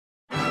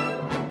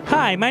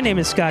Hi, my name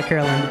is Scott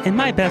Kurland, and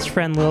my best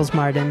friend Lils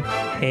Martin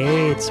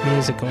hates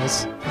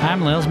musicals.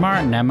 I'm Lils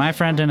Martin, and my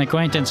friend and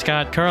acquaintance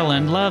Scott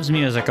Kurland loves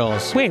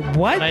musicals. Wait,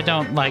 what? But I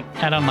don't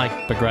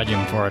begrudge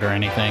him for it or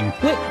anything.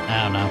 Wait,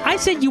 I don't know. I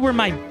said you were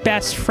my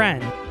best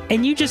friend,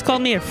 and you just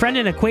called me a friend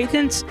and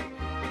acquaintance?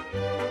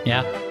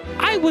 Yeah.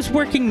 I was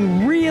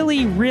working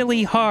really,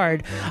 really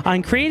hard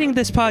on creating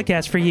this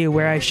podcast for you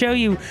where I show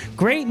you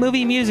great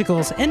movie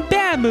musicals and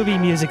bad movie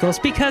musicals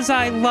because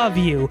I love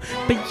you,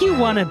 but you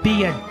want to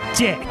be a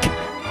dick.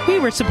 We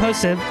were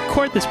supposed to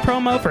record this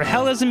promo for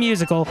Hell is a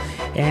Musical,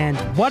 and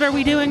what are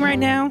we doing right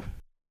now?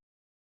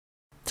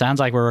 Sounds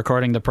like we're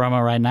recording the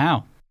promo right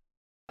now.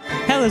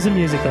 Hell is a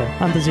Musical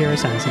on the Zero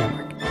Science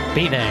Network.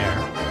 Be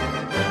there.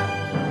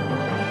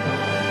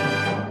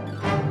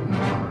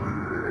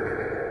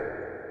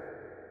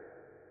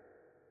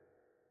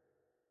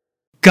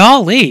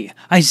 Golly,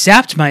 I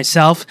zapped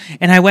myself,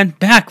 and I went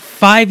back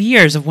 5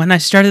 years of when I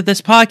started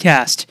this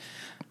podcast.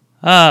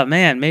 Oh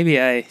man, maybe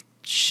I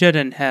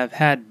shouldn't have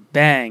had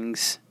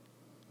bangs.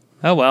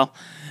 Oh well.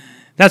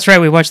 That's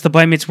right, we watched the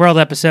Boy Meets World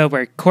episode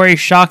where Corey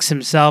shocks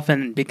himself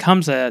and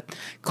becomes a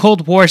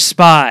Cold War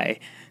spy.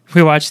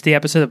 We watched the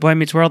episode of Boy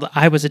Meets World,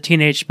 I Was a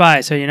Teenage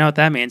Spy, so you know what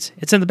that means.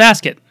 It's in the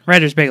basket,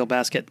 Writer's Bagel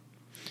Basket.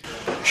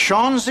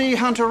 Shawnzy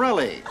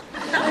Hunterelli.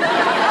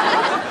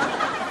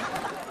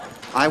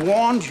 I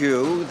warned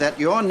you that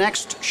your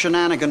next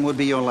shenanigan would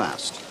be your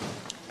last.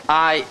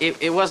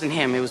 It wasn't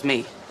him, it was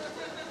me.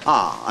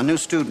 Ah, a new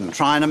student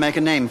trying to make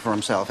a name for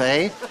himself,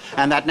 eh?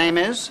 And that name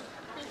is?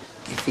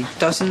 If he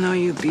doesn't know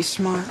you, be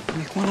smart.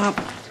 Make one up.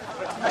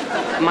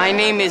 My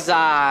name is,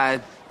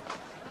 Brad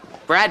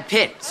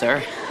Pitt,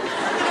 sir.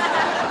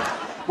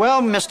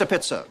 Well, Mr.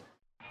 Pitzer.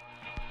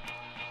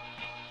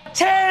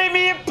 Tear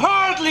me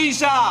apart,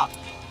 Lisa!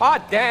 Aw,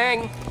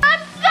 dang. I'm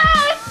so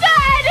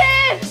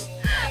excited!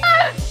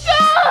 I'm so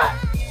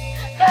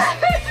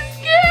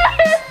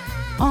scared!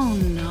 Oh,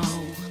 no.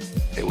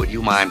 Hey, would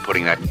you mind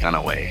putting that gun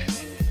away?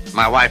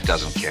 My wife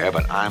doesn't care,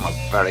 but I'm a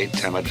very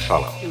timid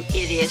fellow. You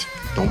idiot.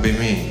 Don't be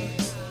mean.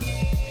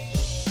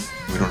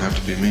 We don't have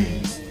to be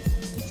mean.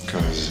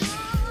 Because,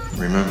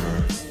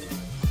 remember,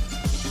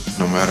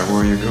 no matter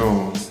where you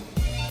go,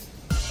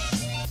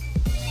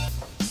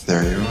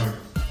 there you are.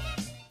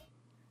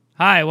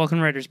 Hi, welcome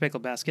to Writer's Bagel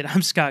Basket.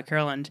 I'm Scott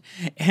Kurland,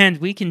 and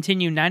we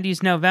continue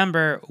 90s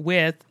November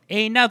with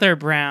another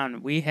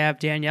Brown. We have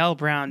Danielle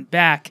Brown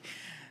back,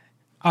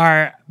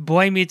 our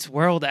Boy Meets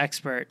World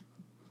expert.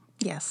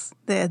 Yes,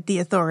 the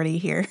authority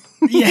here.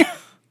 Yeah.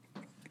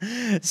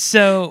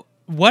 So,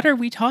 what are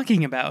we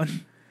talking about?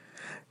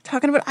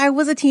 Talking about I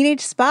Was a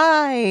Teenage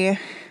Spy.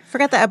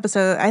 Forgot the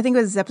episode. I think it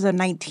was episode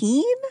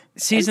 19?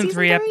 Season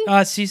 3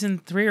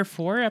 or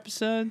 4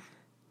 episode?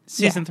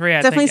 Season 3,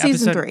 I definitely think.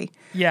 Season 3.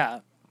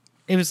 Yeah.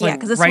 It was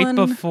like right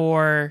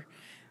before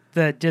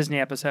the Disney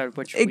episode,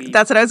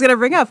 That's what I was going to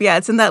bring up. Yeah,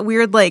 it's in that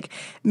weird, like,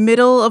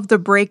 middle of the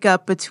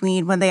breakup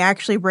between when they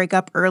actually break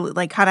up early,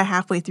 like, kind of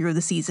halfway through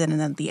the season, and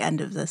then at the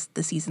end of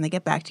the season, they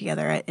get back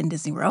together in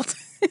Disney World.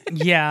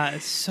 Yeah,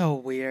 it's so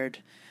weird.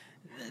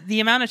 The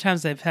amount of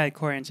times they've had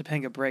Corey and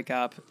Topanga break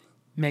up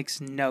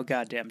makes no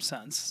goddamn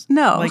sense.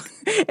 No. Like,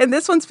 and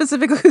this one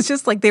specifically was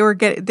just like they were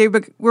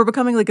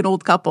becoming like an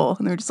old couple,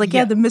 and they were just like,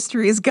 yeah, the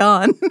mystery is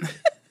gone.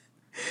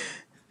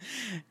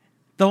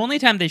 The only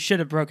time they should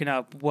have broken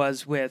up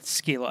was with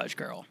Ski Lodge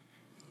Girl.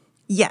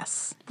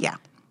 Yes. Yeah.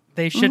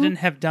 They shouldn't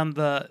have done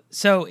the...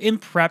 So, in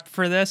prep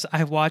for this,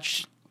 I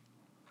watched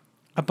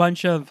a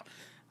bunch of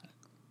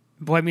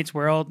Boy Meets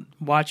World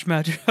Watch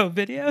Mojo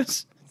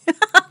videos.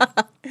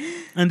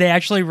 And they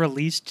actually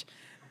released,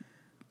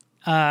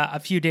 a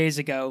few days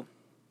ago,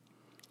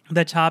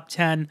 the top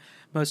 10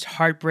 most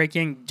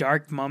heartbreaking,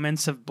 dark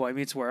moments of Boy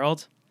Meets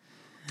World.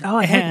 Oh,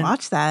 I hadn't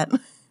watched that.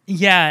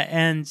 Yeah,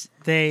 and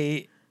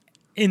they...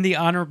 In the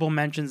honorable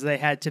mentions, they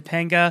had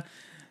Topanga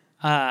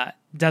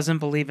doesn't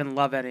believe in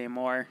love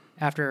anymore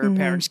after her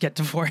parents get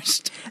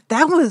divorced.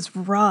 That was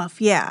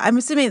rough. Yeah, I'm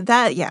assuming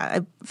that.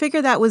 Yeah, I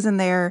figured that was in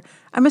there.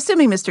 I'm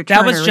assuming Mr.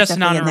 Turner that was just an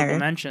definitely honorable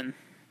mention.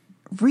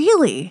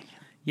 Really?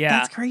 Yeah,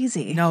 that's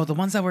crazy. No, the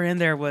ones that were in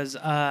there was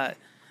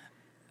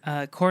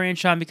Corey and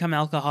Sean become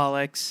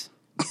alcoholics.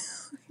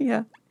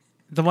 Yeah.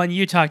 The one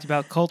you talked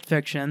about, Cult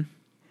Fiction.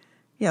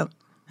 Yep.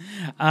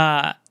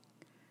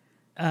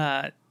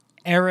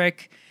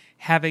 Eric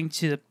having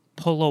to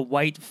pull a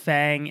white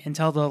fang and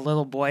tell the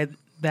little boy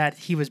that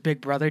he was big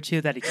brother to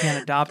that he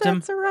can't adopt him.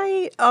 That's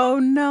right. Oh,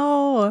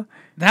 no.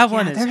 That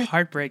one is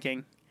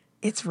heartbreaking.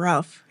 It's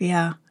rough.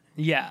 Yeah.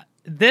 Yeah.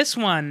 This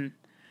one,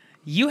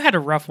 you had a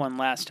rough one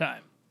last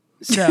time.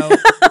 So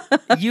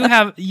you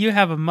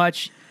have a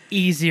much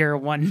easier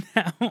one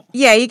now.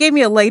 Yeah, you gave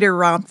me a lighter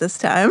romp this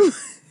time.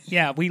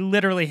 Yeah, we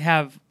literally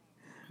have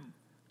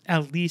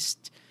at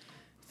least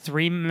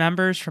 3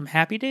 members from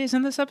Happy Days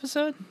in this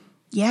episode.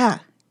 Yeah.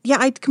 Yeah,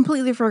 I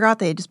completely forgot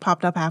they just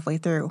popped up halfway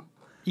through.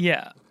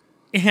 Yeah.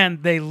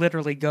 And they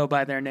literally go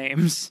by their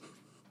names.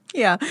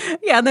 Yeah.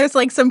 Yeah, and there's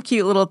like some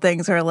cute little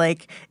things where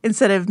like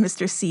instead of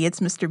Mr. C,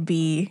 it's Mr.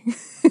 B.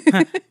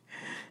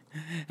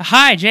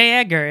 Hi, J.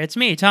 Edgar. It's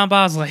me, Tom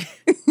Bosley.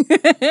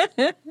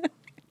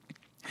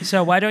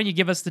 So why don't you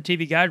give us the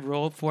TV guide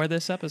rule for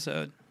this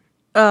episode?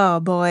 Oh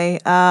boy.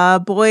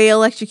 Boy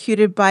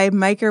electrocuted by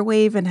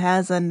microwave and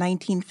has a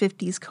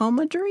 1950s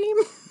coma dream.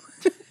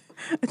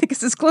 I think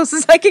it's as close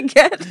as I can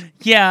get.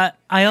 Yeah,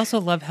 I also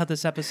love how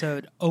this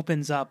episode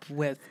opens up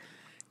with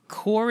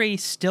Corey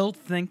still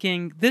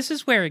thinking. This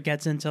is where it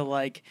gets into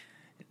like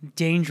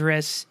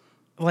dangerous,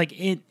 like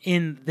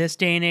in this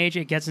day and age,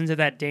 it gets into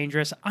that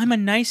dangerous I'm a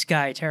nice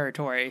guy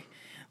territory.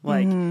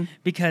 Like,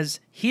 because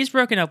he's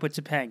broken up with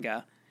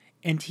Topanga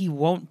and he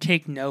won't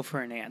take no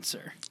for an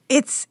answer.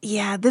 This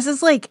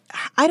is like,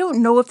 I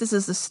don't know if this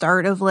is the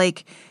start of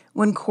like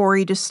when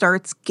Corey just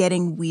starts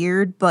getting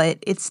weird, but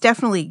it's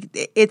definitely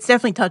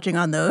touching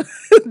on the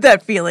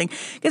that feeling.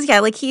 Because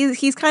like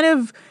he's kind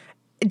of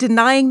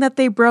denying that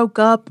they broke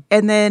up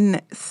and then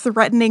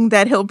threatening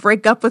that he'll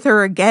break up with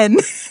her again.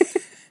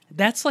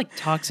 That's like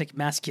toxic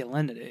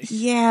masculinity.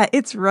 Yeah,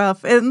 it's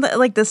rough. And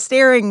like the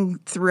staring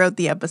throughout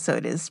the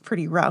episode is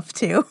pretty rough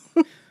too.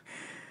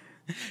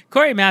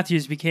 Corey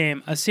Matthews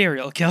became a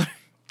serial killer.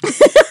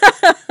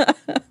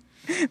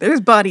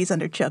 There's bodies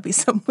under Chubby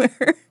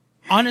somewhere.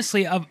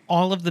 Honestly, of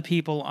all of the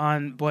people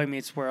on Boy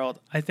Meets World,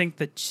 I think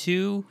the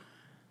two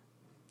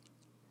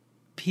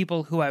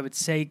people who I would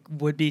say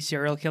would be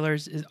serial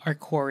killers are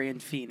Corey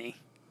and Feeney.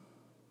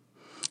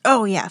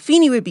 Oh yeah,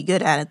 Feeney would be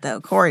good at it though.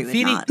 Corey would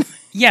not.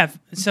 Yeah,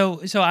 so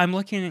I'm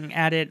looking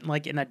at it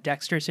like in a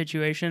Dexter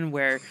situation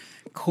where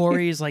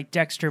Corey is like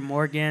Dexter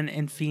Morgan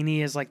and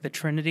Feeney is like the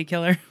Trinity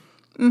killer.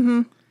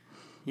 Mm-hmm.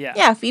 Yeah.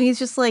 Yeah, Feeney's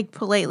just like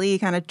politely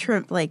kind of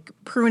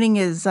pruning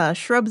his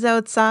shrubs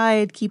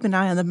outside, keep an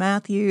eye on the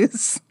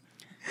Matthews.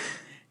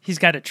 He's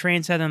got a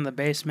train set in the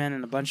basement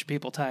and a bunch of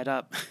people tied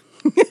up.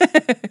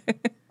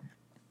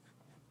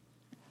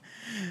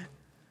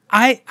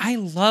 I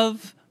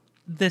love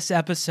this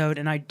episode,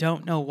 and I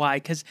don't know why,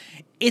 because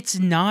it's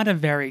not a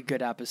very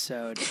good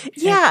episode.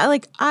 Yeah,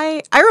 like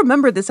I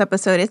remember this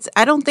episode.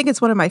 I don't think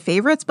it's one of my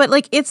favorites, but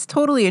like it's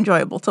totally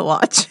enjoyable to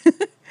watch.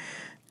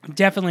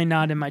 Definitely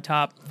not in my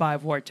top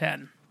 5 or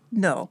 10.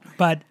 No.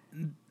 But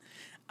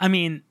I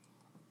mean,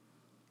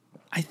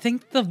 I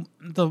think the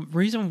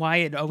reason why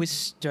it always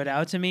stood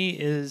out to me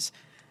is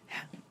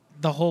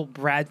the whole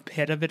Brad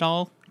Pitt of it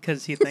all,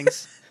 because he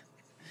thinks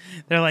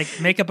they're like,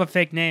 make up a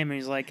fake name, and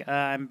he's like,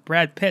 I'm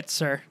Brad Pitt,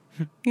 sir.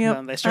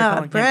 Yeah, they start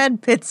calling Brad him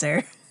Pitt,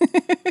 sir.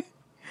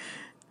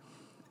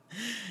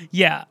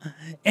 Yeah,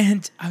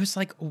 and I was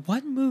like,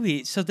 what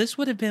movie? So this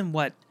would have been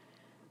what,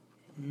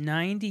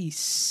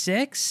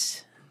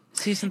 96?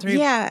 Season 3?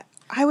 Yeah,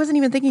 I wasn't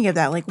even thinking of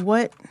that. Like,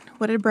 what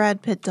had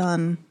Brad Pitt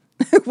done?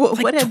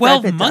 What had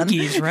 12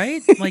 Monkeys,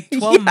 right? Like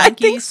 12 yeah, Monkeys? I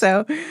think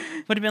so.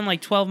 Would have been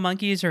like 12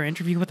 Monkeys or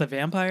Interview with a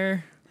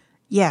Vampire.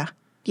 Yeah,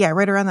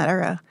 right around that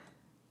era.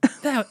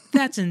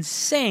 That's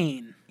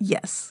insane.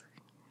 Yes.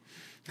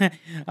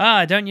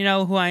 Don't you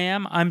know who I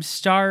am? I'm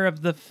star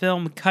of the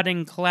film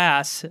Cutting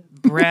Class,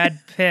 Brad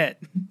Pitt.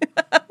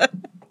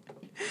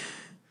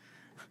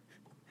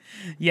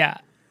 Yeah.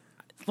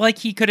 Like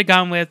he could have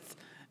gone with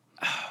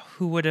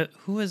who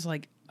was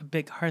like a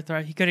big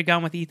heartthrob? He could have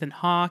gone with Ethan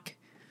Hawke.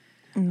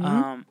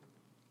 Mm-hmm.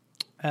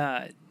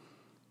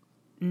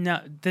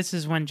 No, this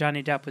is when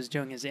Johnny Depp was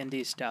doing his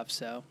indie stuff,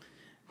 so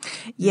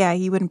yeah,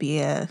 he wouldn't be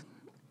a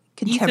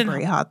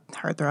contemporary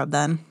heartthrob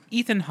then.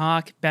 Ethan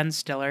Hawke, Ben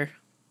Stiller,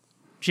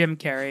 Jim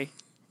Carrey.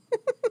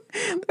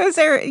 Those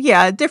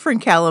are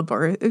different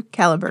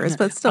calibers,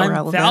 but still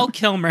relevant. Val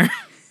Kilmer.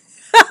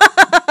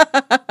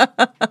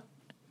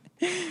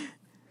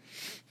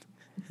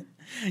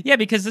 Yeah,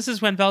 because this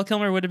is when Val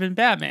Kilmer would have been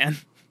Batman.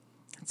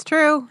 It's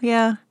true.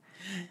 Yeah.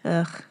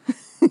 Ugh.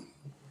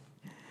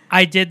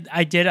 I did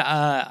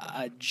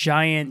a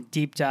giant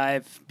deep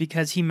dive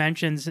because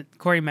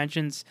Corey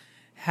mentions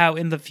how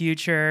in the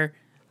future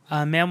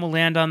man will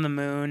land on the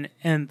moon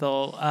and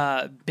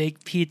they'll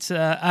bake cheese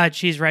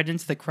right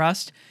into the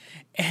crust.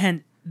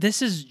 And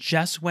this is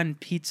just when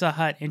Pizza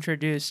Hut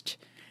introduced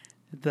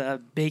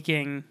the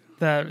baking,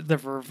 the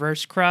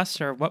reverse crust,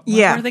 or what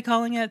were they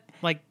calling it?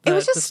 Like it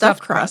was just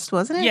stuffed crust,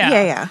 wasn't it?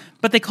 Yeah.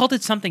 But they called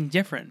it something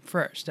different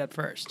at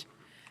first.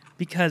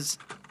 Because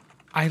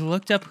I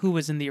looked up who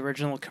was in the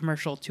original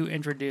commercial to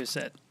introduce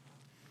it.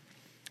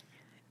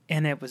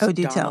 And it was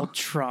Donald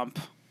Trump.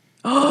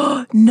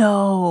 Oh,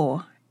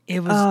 no.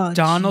 It was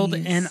Donald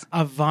and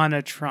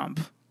Ivana Trump.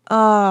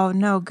 Oh,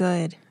 no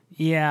good.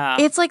 Yeah.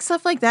 It's like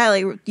stuff like that.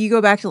 Like you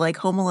go back to like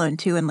Home Alone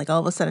 2 and like all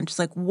of a sudden just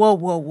like,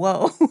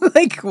 whoa.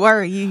 Like, why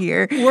are you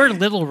here? Or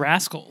Little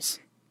Rascals.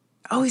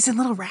 Oh, he's in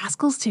Little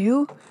Rascals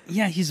too?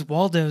 Yeah, he's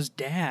Waldo's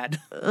dad.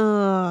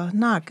 Ugh,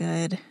 not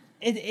good.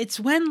 It's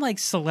when like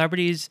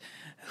celebrities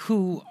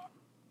who,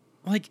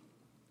 like,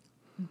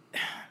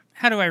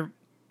 how do I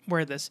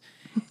word this?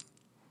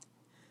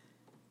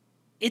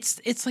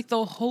 It's like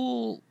the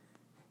whole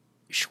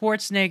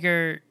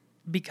Schwarzenegger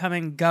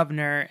becoming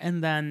governor,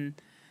 and then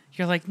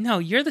you're like, no,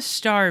 you're the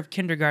star of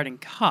Kindergarten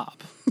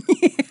Cop.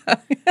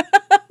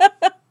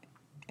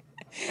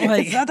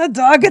 Like, it's not a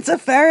dog, it's a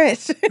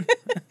ferret.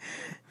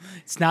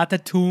 It's not the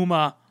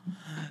Tuma.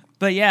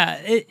 But yeah,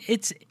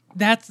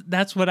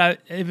 That's what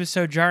it was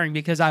so jarring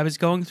because I was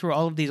going through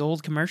all of these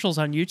old commercials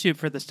on YouTube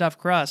for the stuffed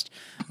crust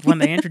when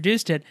they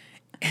introduced it,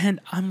 and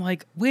I'm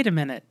like, wait a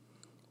minute,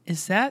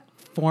 is that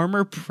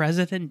former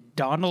President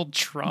Donald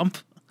Trump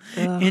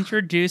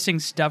introducing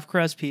stuffed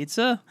crust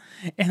pizza?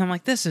 And I'm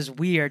like, this is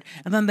weird.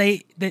 And then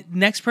the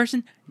next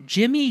person,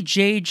 Jimmy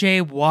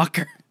J.J.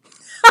 Walker.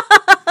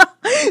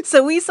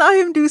 So we saw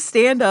him do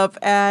stand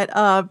up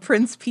at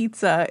Prince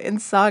Pizza in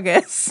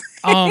Saugus.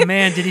 Oh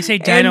man, did he say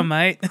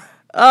dynamite?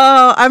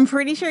 Oh, I'm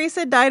pretty sure he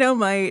said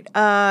dynamite.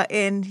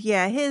 And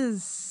yeah,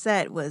 his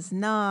set was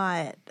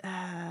not,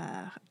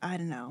 I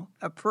don't know,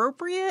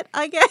 appropriate,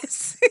 I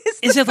guess.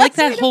 Is it like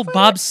that whole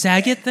Bob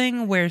Saget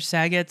thing where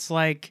Saget's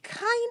like...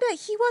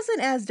 Kinda. He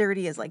wasn't as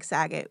dirty as like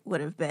Saget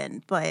would have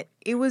been, but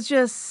it was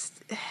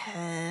just,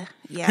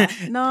 yeah,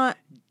 not...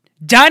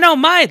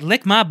 Dynamite,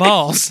 lick my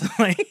balls.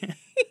 Like...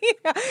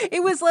 Yeah,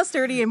 it was less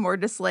dirty and more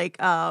just like,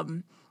 I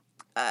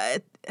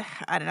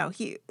don't know.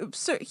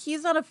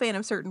 He's not a fan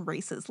of certain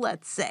races,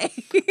 let's say.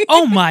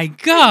 Oh my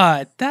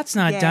God, that's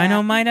not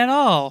dynamite at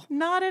all.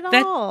 Not at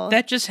all.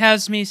 That just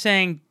has me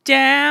saying,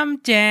 damn,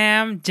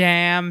 damn,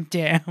 damn,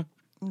 damn.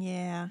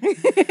 Yeah.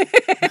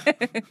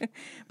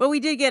 But we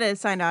did get a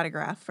signed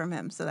autograph from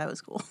him, so that was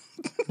cool.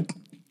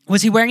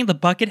 Was he wearing the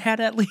bucket hat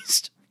at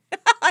least?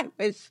 I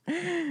wish.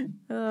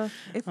 Oh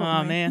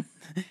man,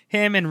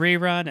 him and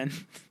Rerun and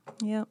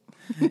yep.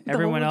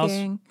 everyone else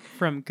gang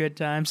from Good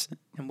Times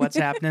and What's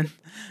Happening.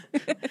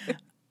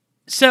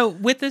 So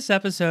with this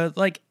episode,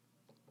 like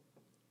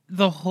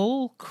the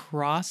whole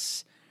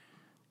cross,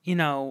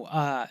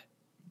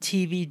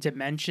 TV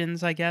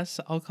dimensions, I guess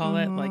I'll call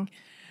it. Like,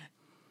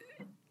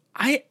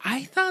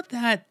 I thought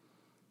that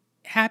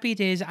Happy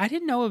Days. I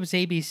didn't know it was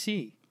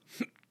ABC.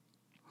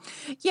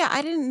 Yeah,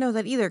 I didn't know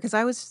that either because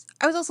I was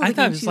also thinking I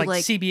thought it was too,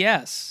 like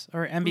CBS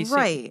or NBC.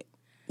 Right.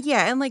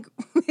 Yeah, and like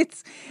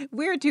it's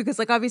weird too because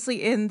like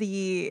obviously in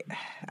the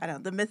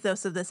the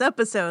mythos of this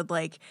episode,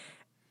 like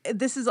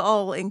this is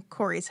all in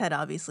Corey's head.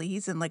 Obviously,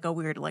 he's in like a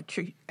weird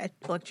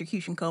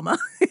electrocution coma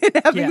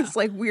and having this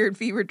like weird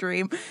fever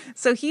dream.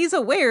 So he's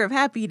aware of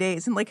Happy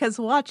Days and like has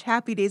watched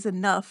Happy Days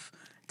enough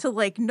to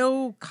like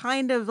know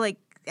kind of like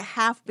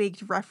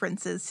half-baked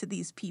references to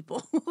these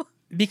people.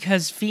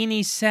 Because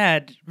Feeney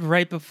said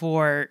right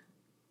before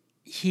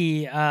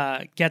he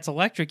gets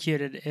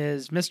electrocuted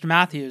is Mr.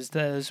 Matthews,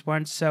 those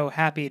weren't so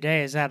happy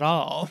days at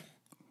all.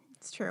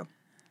 It's true.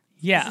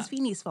 Yeah. This is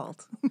Feeney's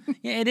fault.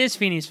 Yeah, it is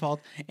Feeney's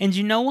fault. And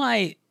you know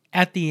why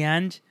at the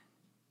end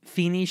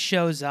Feeney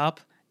shows up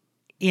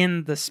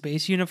in the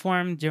space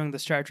uniform doing the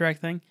Star Trek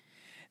thing?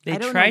 I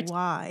don't know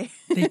why.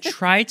 They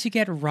tried to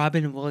get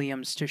Robin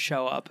Williams to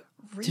show up.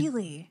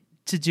 Really?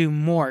 To do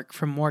Mork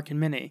from Mork and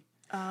Minnie.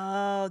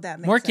 Oh, that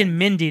makes Mork sense. and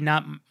Mindy,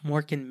 not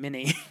Mork and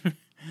Minnie.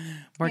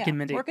 Mork and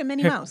Mindy. Mork and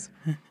Minnie Mouse.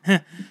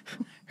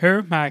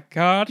 Oh my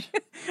God.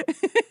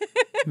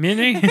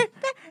 Minnie?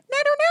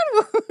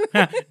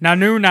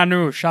 Nanu.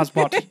 Nanu,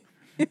 Shazbot.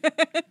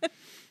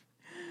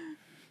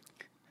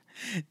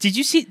 Did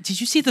you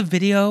see the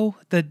video,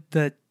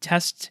 the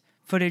test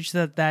footage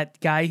that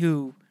guy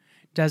who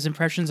does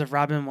impressions of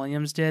Robin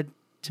Williams did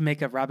to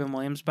make a Robin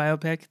Williams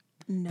biopic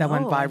that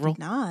went viral? I did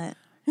not.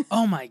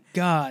 Oh my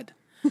God.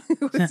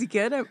 Was he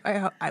good?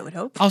 I would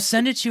hope. I'll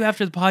send it to you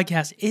after the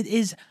podcast. It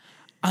is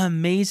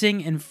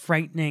amazing and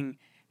frightening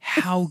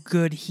how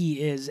good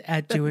he is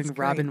at doing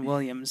Robin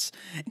Williams,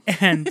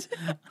 and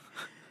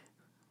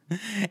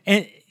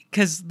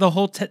because the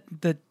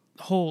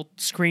whole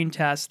screen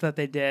test that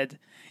they did,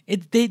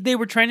 they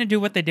were trying to do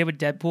what they did with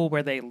Deadpool,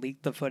 where they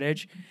leaked the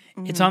footage.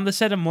 Mm-hmm. It's on the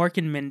set of Mork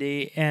and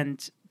Mindy,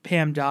 and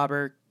Pam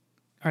Dauber,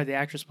 or the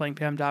actress playing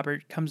Pam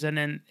Dauber, comes in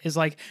and is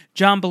like,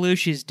 John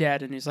Belushi's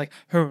dead. And he's like,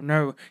 oh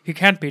no, he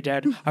can't be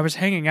dead. I was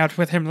hanging out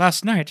with him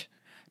last night.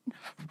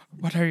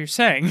 What are you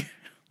saying?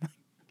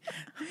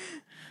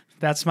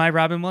 That's my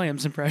Robin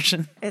Williams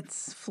impression.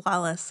 It's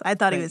flawless. I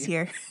thought he was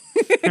here.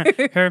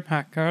 Oh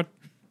my God.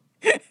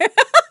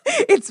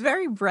 It's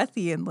very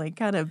breathy and like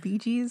kind of Bee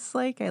Gees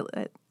like.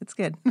 It's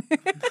good.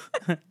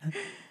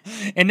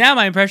 And now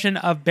my impression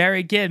of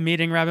Barry Gibb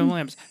meeting Robin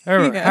Williams.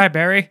 Oh, hi,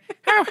 Barry.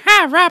 Oh,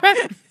 hi,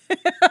 Robin.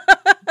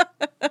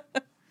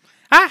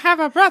 I have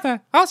a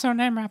brother also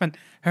named Robin.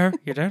 Oh,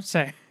 you don't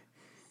say.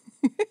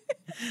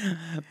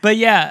 But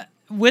yeah,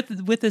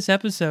 with this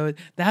episode,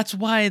 that's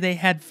why they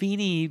had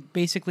Feeney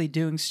basically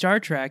doing Star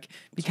Trek,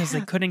 because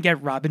they couldn't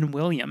get Robin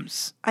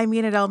Williams. I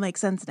mean, it all makes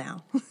sense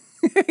now.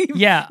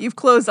 You've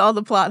closed all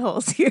the plot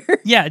holes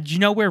here. Yeah, do you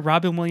know where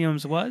Robin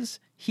Williams was?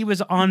 He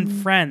was on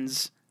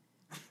Friends.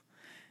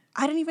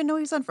 I didn't even know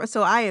he was on Friends.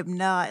 So I am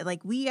not, like,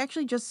 we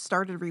actually just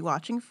started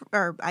rewatching,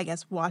 or I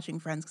guess watching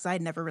Friends, because I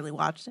had never really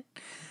watched it.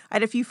 I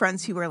had a few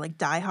friends who were like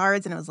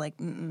diehards, and I was like,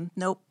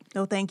 nope,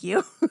 no thank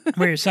you.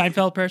 Were you a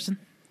Seinfeld person?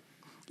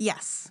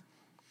 Yes.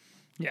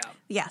 Yeah.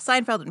 Yeah,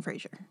 Seinfeld and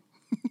Frasier.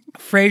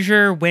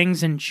 Frasier,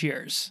 Wings, and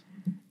Cheers.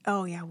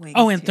 Oh, yeah, Wings.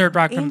 Oh, and too. Third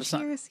Rock from the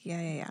Cheers? Sun.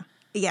 Yeah.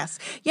 Yes.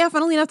 Yeah,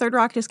 funnily enough, Third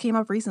Rock just came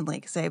up recently.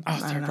 Because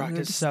Third Rock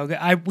is so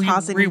good. We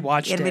tossing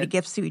rewatched animated it.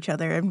 gifts to each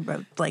other, and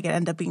like it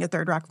ended up being a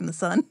Third Rock from the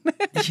Sun.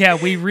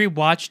 Yeah, we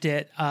rewatched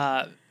it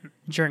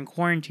during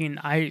quarantine,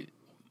 I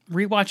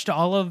rewatched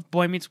all of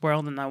Boy Meets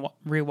World, and I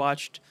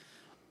rewatched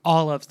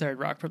all of Third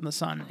Rock from the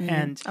Sun,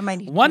 and I might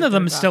need to one do of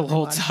them Third Rock still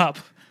holds rewatch. up.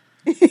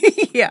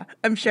 Yeah,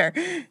 I'm sure.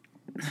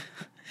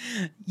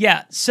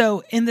 Yeah,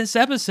 so in this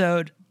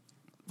episode,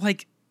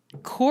 like,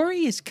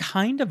 Corey is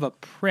kind of a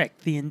prick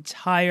the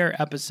entire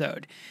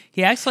episode.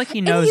 He acts like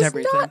he knows he's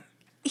everything.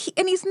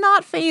 And he's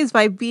not phased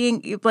by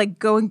being like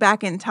going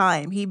back in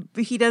time.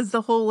 He does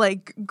the whole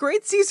like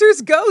Great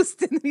Caesar's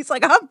ghost, and he's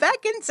like, I'm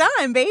back in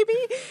time, baby,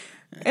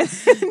 and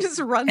just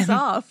runs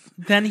off.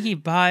 Then he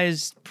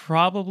buys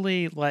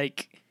probably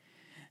like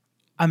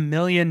 $1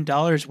 million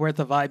worth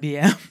of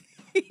IBM.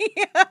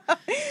 Yeah,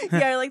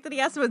 I like that he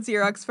asked about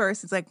Xerox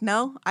first. It's like,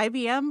 no,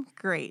 IBM,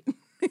 great.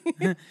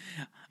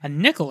 A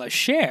nickel a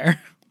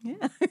share.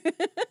 Yeah.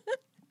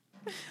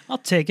 I'll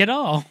take it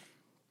all.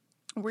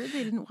 Weird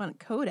they didn't want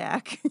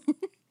Kodak.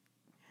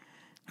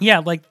 Yeah,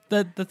 like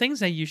the things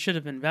that you should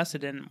have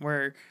invested in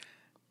were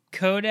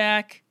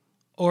Kodak,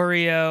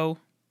 Oreo,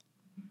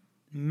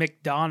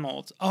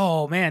 McDonald's.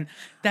 Oh man,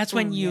 that's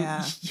when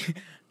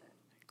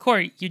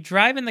Corey, you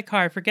drive in the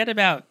car, forget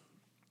about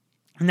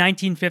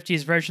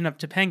 1950s version of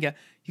Topanga.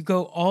 You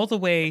go all the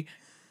way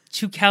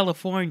to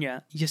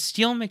California. You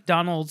steal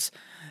McDonald's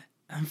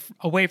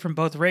away from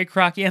both Ray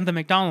Kroc and the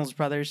McDonald's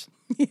brothers.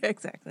 Yeah,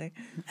 exactly.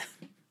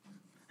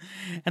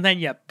 And then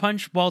you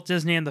punch Walt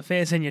Disney in the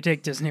face and you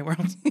take Disney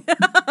World.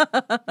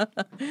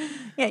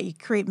 Yeah, you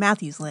create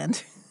Matthews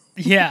Land.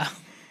 Yeah.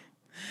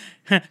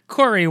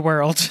 Corey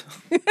World.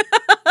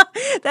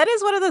 That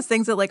is one of those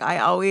things that like I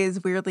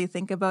always weirdly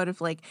think about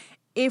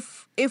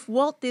if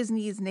Walt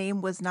Disney's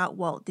name was not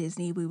Walt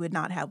Disney, we would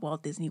not have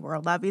Walt Disney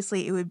World.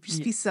 Obviously, it would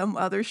just be some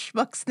other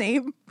schmuck's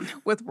name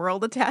with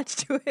world attached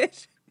to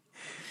it.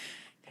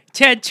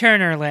 Ted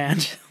Turner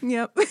Land.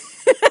 Yep.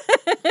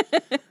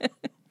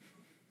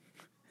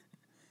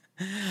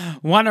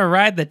 Want to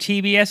ride the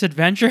TBS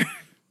Adventure?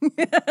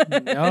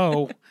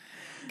 No.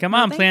 Come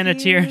on, thank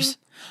Planeteers.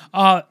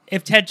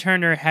 If Ted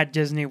Turner had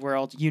Disney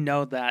World, you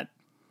know that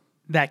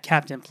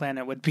Captain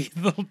Planet would be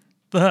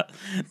the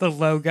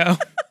logo.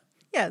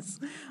 Yes,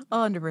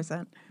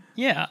 100%.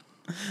 Yeah.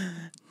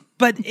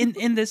 But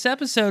in this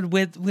episode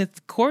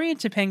with Corey and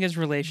Topanga's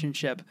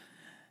relationship,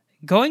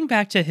 going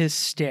back to his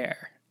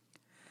stare,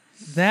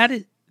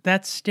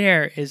 that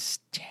stare is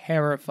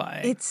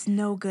terrifying. It's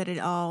no good at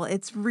all.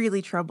 It's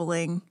really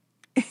troubling.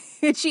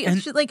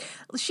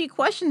 She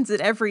questions it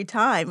every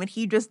time, and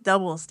he just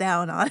doubles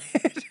down on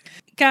it.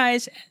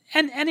 Guys,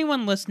 and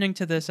anyone listening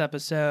to this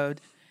episode,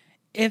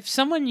 if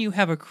someone you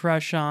have a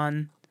crush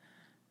on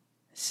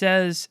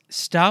says,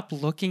 "Stop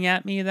looking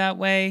at me that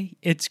way,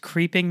 it's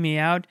creeping me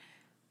out,"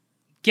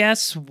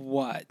 guess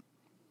what?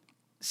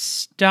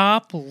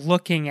 Stop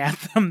looking at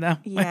them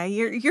that way. Yeah,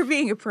 you're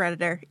being a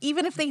predator.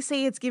 Even if they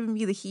say it's giving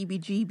me the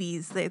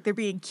heebie-jeebies, they're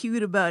being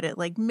cute about it.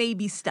 Like,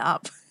 maybe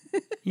stop.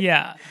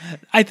 Yeah.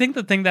 I think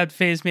the thing that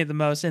fazed me the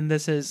most, and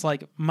this is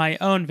like my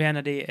own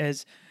vanity,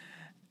 is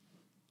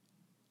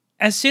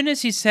as soon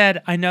as he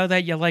said, "I know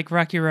that you like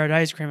Rocky Road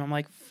ice cream," I'm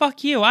like,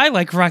 fuck you. I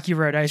like Rocky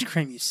Road ice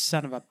cream, you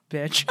son of a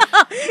bitch.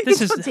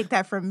 Don't take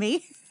that from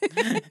me.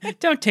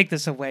 Don't take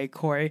this away,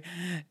 Corey.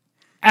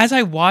 As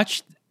I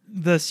watched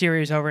the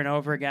series over and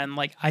over again,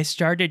 like I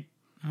started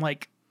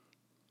like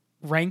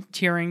rank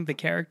tiering the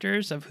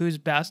characters of who's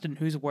best and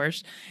who's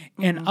worst.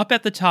 And up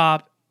at the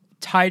top,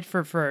 tied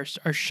for first,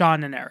 are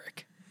Sean and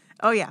Eric.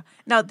 Oh yeah.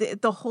 Now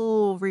the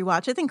whole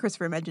rewatch, I think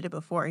Christopher mentioned it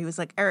before. He was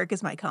like, Eric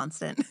is my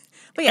constant.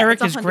 But yeah,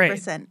 Eric it's is 100%.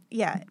 great.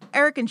 Yeah,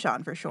 Eric and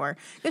Sean for sure.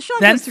 Because Sean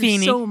Then goes through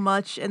Feeney. so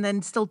much and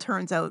then still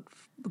turns out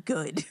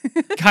good.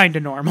 Kind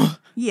of normal.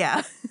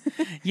 Yeah.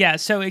 Yeah,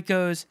 so it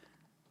goes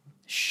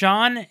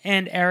Sean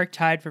and Eric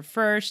tied for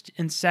first,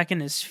 and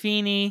second is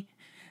Feeney.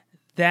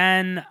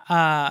 Then,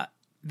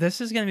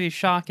 this is going to be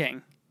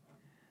shocking,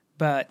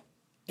 but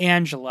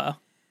Angela.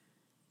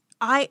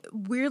 I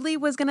weirdly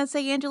was going to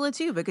say Angela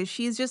too, because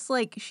she's just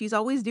like, she's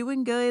always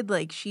doing good.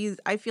 Like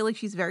I feel like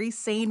she's very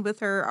sane with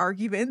her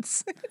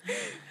arguments.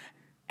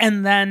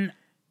 And then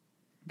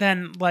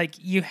like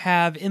you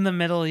have, in the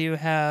middle, you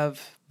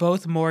have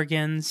both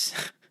Morgans.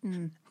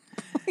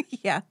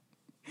 Yeah.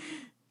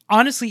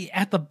 Honestly,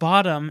 at the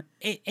bottom,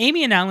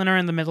 Amy and Alan are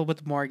in the middle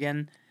with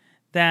Morgan.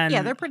 Then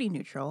Yeah, they're pretty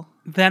neutral.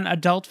 Then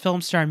adult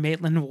film star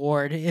Maitland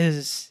Ward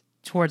is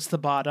towards the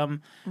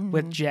bottom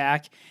with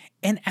Jack.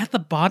 And at the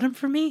bottom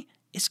for me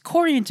is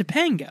Corey and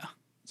Topanga.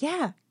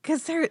 Yeah,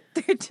 because they're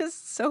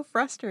just so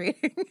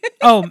frustrating.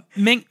 Oh,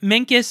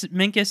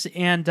 Minkus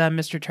and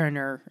Mr.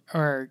 Turner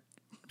are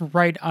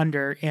right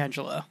under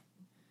Angela.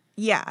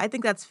 Yeah, I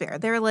think that's fair.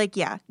 They're like,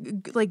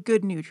 like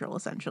good neutral,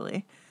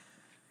 essentially.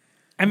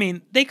 I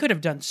mean, they could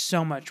have done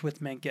so much with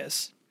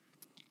Minkus.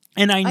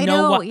 And I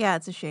know what. Yeah,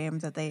 it's a shame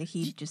that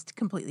he just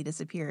completely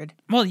disappeared.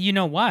 Well, you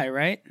know why,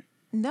 right?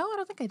 No, I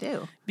don't think I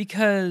do.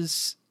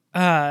 Because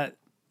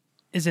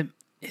his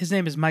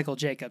name is Michael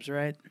Jacobs,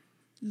 right?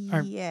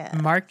 Or Yeah.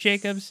 Mark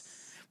Jacobs?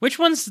 Which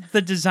one's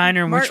the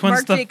designer and which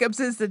one's Mark Jacobs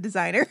is the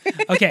designer.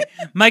 Okay,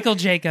 Michael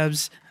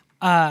Jacobs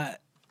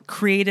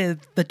created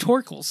the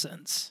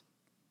Torkelsons.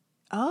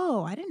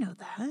 Oh, I didn't know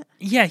that.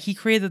 Yeah, he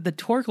created the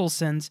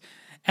Torkelsons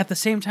at the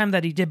same time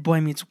that he did Boy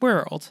Meets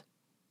World.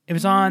 It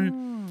was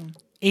on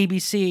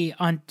ABC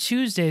on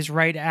Tuesdays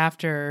right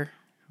after,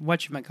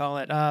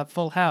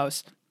 Full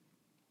House.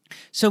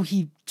 So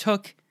he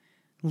took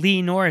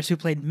Lee Norris, who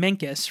played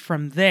Minkus,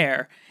 from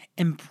there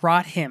and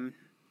brought him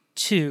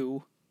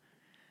to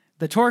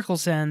the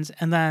Torkelsons,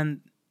 and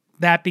then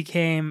that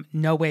became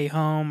No Way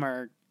Home,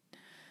 or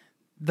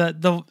the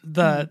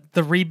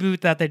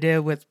reboot that they did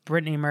with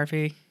Brittany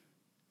Murphy.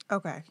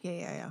 Okay,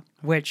 yeah.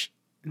 Which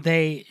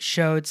they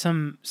showed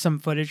some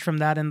footage from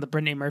that in the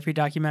Brittany Murphy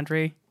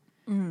documentary.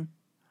 Mm-hmm.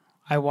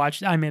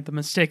 I made the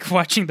mistake of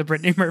watching the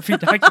Brittany Murphy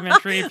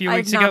documentary a few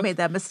weeks ago. I've not made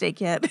that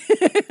mistake yet.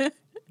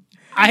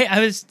 I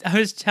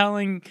was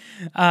telling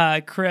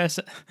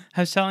Christopher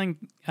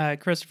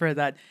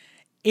that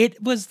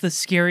it was the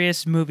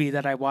scariest movie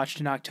that I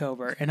watched in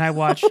October, and I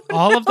watched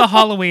all of the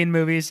Halloween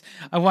movies.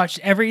 I watched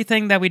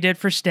everything that we did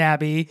for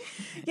Stabby.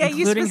 Yeah,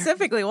 you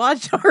specifically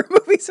watched horror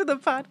movies for the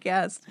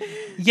podcast.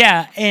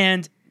 Yeah,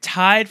 and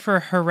tied for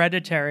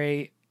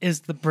Hereditary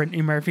is the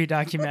Brittany Murphy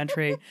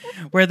documentary,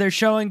 where they're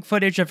showing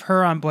footage of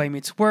her on Boy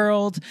Meets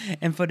World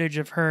and footage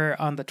of her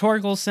on the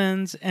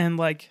Torkelsons, and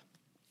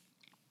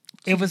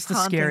it was the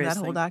scariest that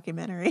whole thing.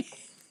 Documentary.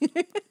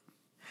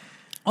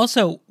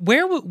 Also,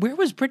 where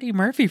was Brittany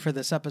Murphy for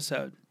this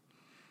episode?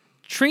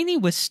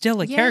 Trini was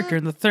still a character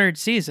in the third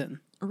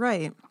season.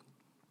 Right.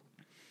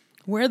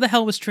 Where the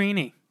hell was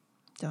Trini?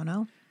 Don't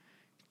know.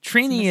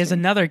 Trini is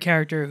another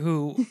character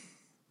who,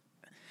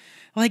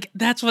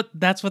 that's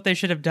what they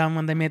should have done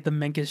when they made the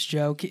Minkus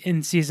joke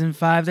in season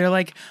 5. They're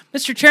like,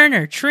 Mr.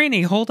 Turner,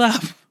 Trini, hold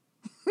up.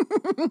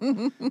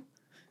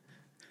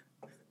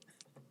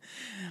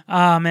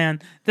 Oh man,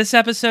 this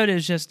episode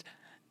is just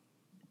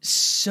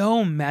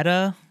so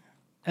meta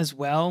as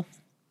well,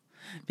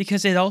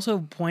 because it also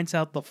points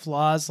out the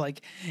flaws.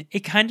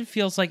 It kind of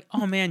feels like,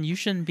 oh man, you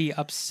shouldn't be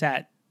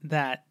upset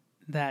that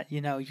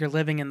you're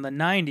living in the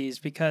 90s,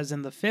 because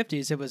in the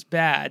 50s it was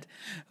bad.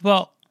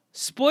 Well,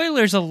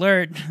 spoilers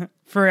alert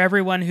for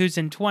everyone who's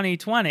in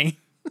 2020.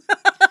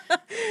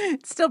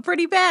 It's still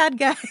pretty bad,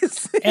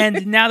 guys.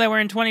 And now that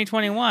we're in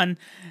 2021,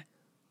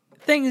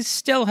 things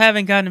still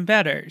haven't gotten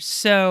better.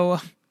 So,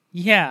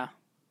 yeah.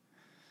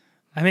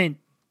 I mean,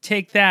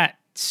 take that,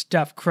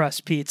 stuffed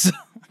crust pizza.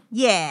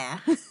 Yeah.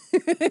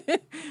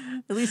 At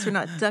least we're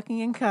not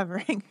ducking and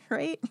covering,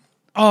 right?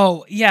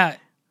 Oh, yeah.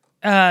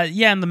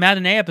 In the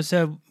matinee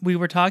episode, we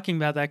were talking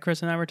about that.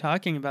 Chris and I were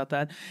talking about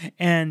that.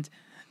 And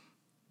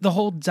the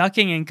whole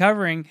ducking and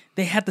covering,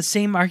 they had the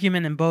same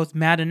argument in both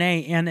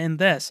matinee and in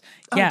this.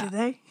 Yeah. Oh, did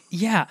they?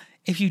 Yeah.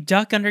 If you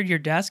duck under your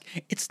desk,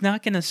 it's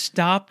not going to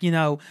stop,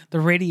 the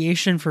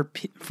radiation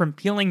from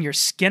peeling your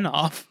skin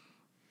off.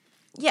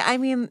 Yeah, I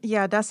mean,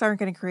 desks aren't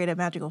going to create a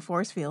magical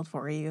force field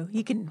for you.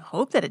 You can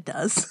hope that it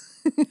does.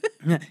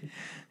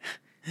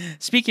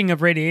 Speaking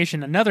of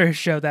radiation, another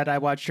show that I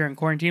watched during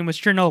quarantine was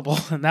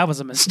Chernobyl, and that was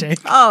a mistake.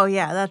 Oh,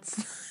 yeah,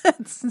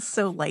 that's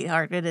so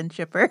lighthearted and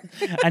chipper.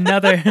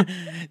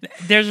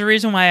 There's a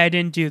reason why I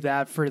didn't do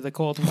that for the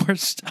Cold War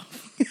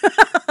stuff.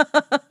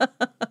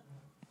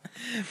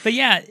 But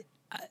yeah,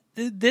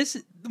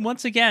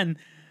 once again,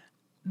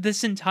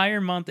 this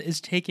entire month is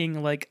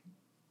taking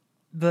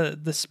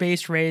the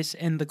space race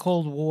and the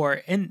Cold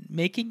War and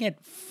making it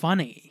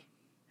funny.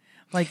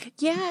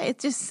 It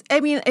just, I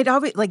mean,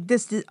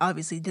 this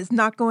obviously does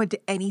not go into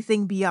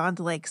anything beyond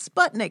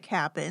Sputnik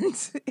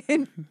happened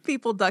and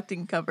people ducked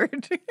and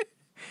covered.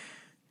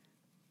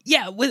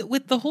 Yeah,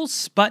 with the whole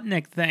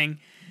Sputnik thing,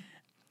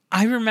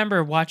 I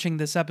remember watching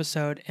this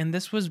episode, and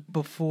this was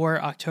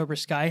before October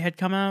Sky had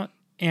come out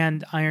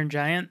and Iron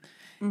Giant.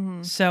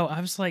 Mm-hmm. So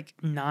I was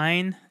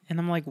 9, and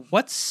I'm like,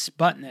 what's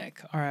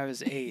Sputnik? Or I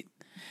was 8.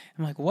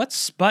 I'm like,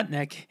 what's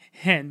Sputnik?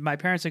 And my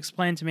parents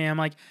explained to me, I'm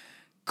like,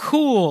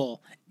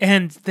 cool.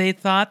 And they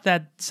thought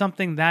that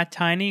something that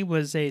tiny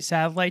was a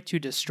satellite to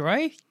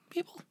destroy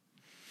people?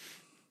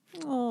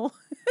 Oh.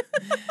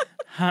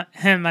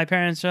 And my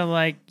parents are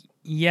like,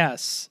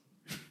 yes.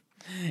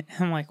 And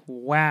I'm like,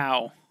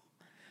 wow.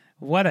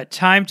 What a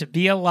time to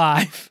be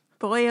alive.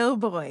 Boy, oh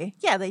boy.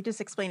 Yeah, they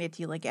just explained it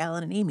to you like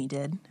Alan and Amy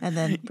did, and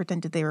then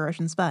pretended they were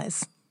Russian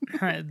spies.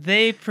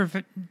 They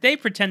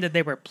pretended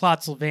they were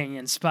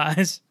Plotsylvanian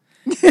spies.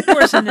 Of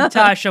course, and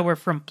Natasha were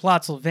from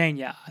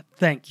Plotsylvania.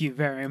 Thank you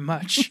very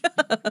much.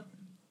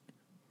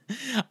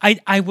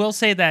 I will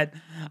say that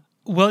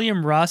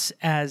William Russ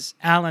as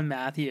Alan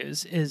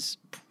Matthews is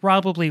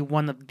probably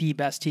one of the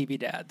best TV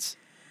dads.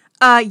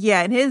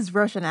 Yeah, and his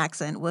Russian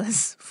accent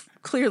was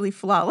clearly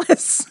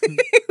flawless.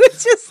 It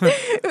was just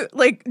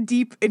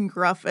deep and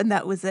gruff, and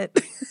that was it.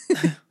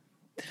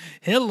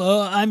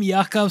 Hello, I'm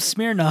Yakov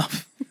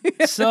Smirnov,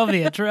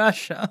 Soviet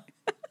Russia.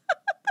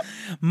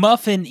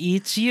 Muffin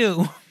eats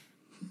you.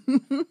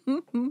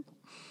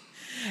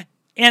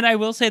 And I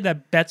will say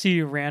that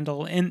Betsy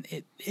Randall in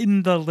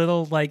the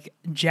little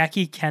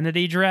Jackie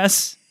Kennedy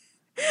dress,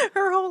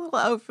 her whole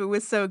outfit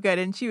was so good,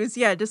 and she was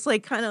just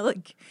kind of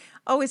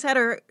always had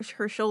her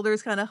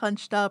shoulders kind of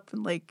hunched up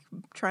and like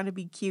trying to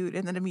be cute,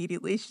 and then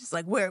immediately she's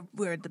like, where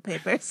are the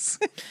papers?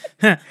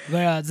 Where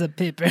are the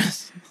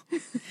papers?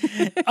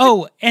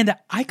 Oh, and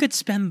I could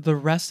spend the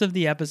rest of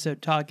the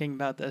episode talking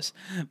about this,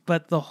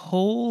 but the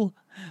whole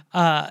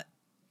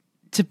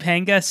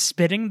Topanga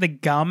spitting the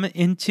gum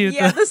into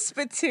the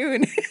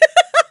spittoon.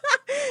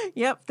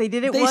 Yep, they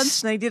did it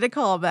once and they did a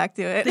callback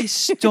to it. They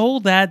stole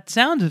that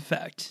sound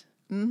effect.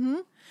 Mm-hmm.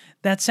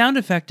 That sound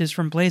effect is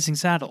from Blazing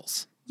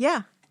Saddles.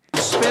 Yeah.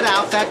 Spit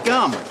out that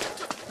gum.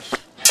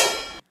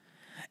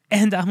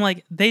 And I'm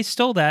like, they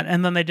stole that,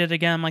 and then they did it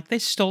again. I'm like, they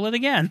stole it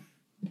again.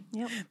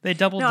 Yep. They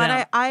doubled down.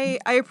 And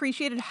I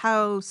appreciated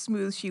how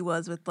smooth she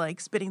was with like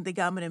spitting the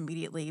gum and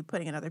immediately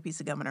putting another piece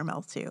of gum in her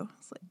mouth too.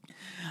 It's like,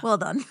 well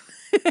done.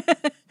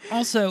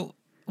 Also,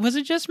 was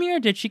it just me, or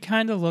did she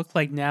kind of look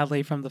like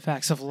Natalie from The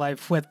Facts of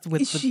Life with the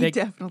big... She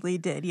definitely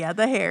did. Yeah,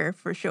 the hair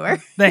for sure.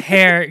 The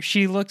hair.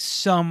 She looked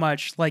so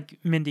much like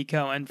Mindy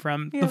Cohen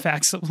from The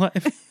Facts of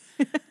Life.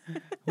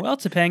 Well,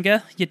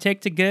 Topanga, you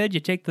take the good, you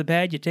take the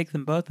bad, you take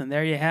them both, and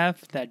there you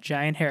have that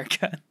giant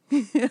haircut.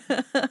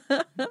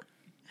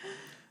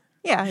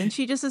 Yeah, and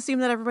she just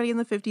assumed that everybody in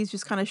the 50s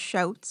just kind of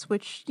shouts,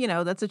 which,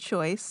 that's a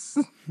choice.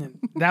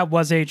 That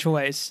was a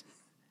choice.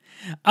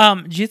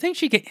 Do you think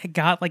she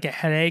got like a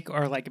headache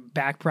or like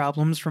back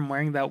problems from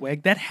wearing that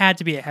wig? That had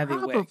to be a heavy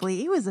wig.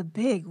 Probably. It was a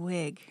big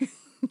wig.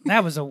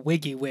 That was a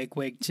wig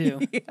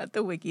too. Yeah,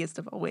 the wiggiest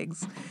of all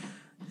wigs.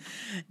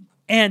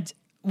 And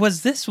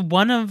was this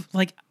one of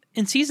like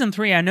in season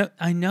 3?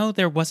 I know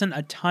there wasn't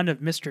a ton of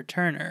Mr.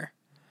 Turner.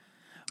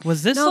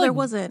 Was this? No, there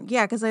wasn't.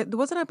 Yeah, because there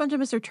wasn't a bunch of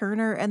Mr.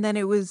 Turner, and then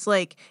it was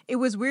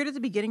weird at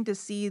the beginning to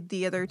see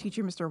the other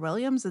teacher, Mr.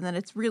 Williams, and then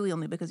it's really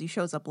only because he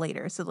shows up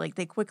later. So like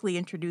they quickly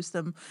introduce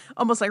them,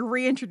 almost like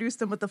reintroduce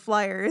them with the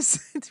flyers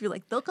to be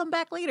like they'll come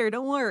back later.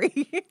 Don't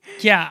worry.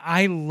 Yeah,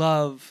 I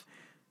love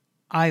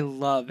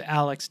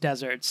Alex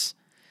Deserts.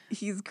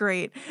 He's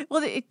great.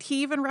 Well,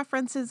 he even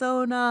referenced his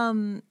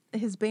own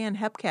his band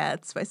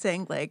Hepcats by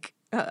saying like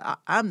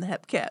I'm the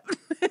Hepcat.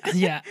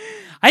 Yeah,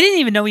 I didn't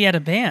even know he had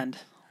a band.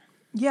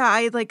 Yeah,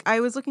 I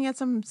was looking at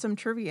some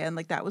trivia, and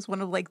like that was one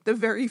of like the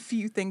very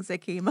few things that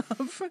came up.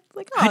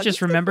 Like, I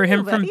just remember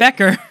him from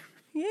Becker.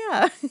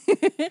 Yeah.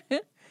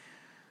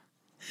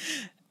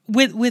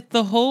 With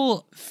the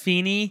whole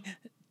Feeney,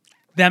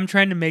 them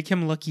trying to make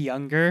him look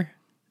younger,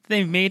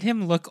 they made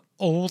him look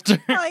older.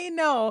 I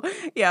know.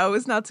 Yeah, it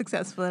was not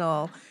successful at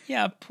all.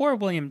 Yeah, poor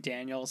William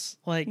Daniels.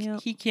 Like,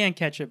 he can't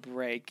catch a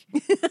break.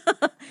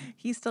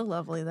 He's still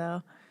lovely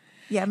though.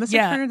 Yeah, Mr.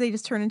 Turner, they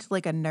just turned into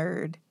like a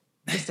nerd.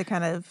 Just to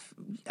kind of,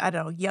 I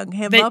don't know, young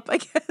him up, I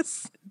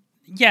guess.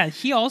 Yeah,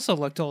 he also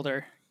looked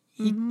older.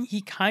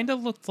 He kind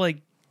of looked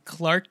like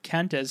Clark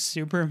Kent as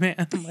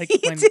Superman. Like he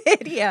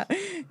did, yeah.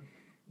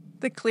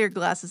 The clear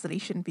glasses that he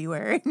shouldn't be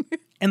wearing.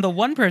 And the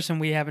one person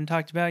we haven't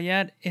talked about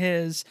yet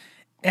is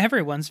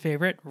everyone's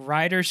favorite,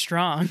 Ryder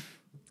Strong.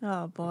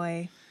 Oh,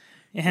 boy.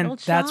 And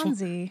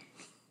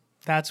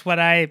that's what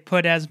I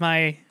put as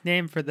my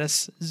name for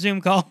this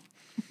Zoom call.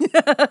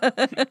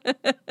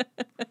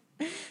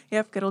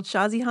 Yep, good old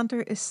Shawnzy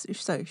Hunterelli.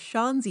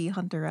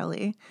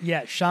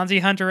 Yeah,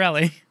 Shawnzy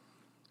Hunterelli.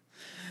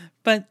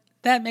 But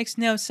that makes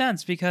no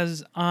sense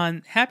because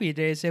on Happy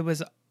Days it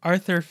was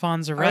Arthur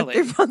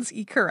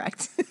Fonzarelli.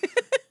 Correct.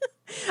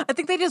 I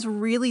think they just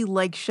really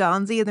like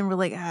Shawnzy and then we're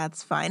like,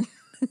 it's fine.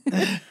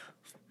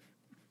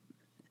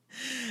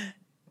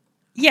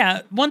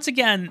 Yeah, once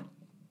again,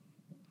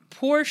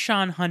 poor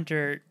Sean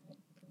Hunter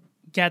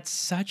gets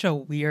such a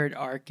weird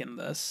arc in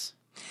this.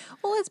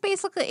 Well,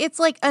 it's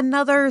like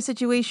another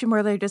situation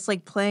where they're just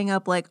like playing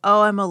up like,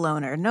 oh, I'm a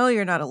loner. No,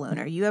 you're not a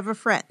loner. You have a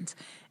friend.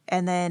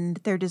 And then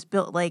they're just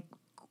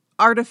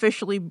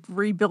artificially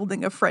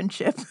rebuilding a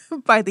friendship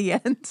by the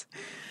end.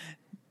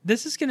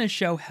 This is going to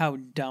show how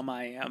dumb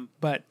I am.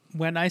 But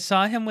when I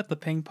saw him with the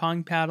ping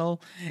pong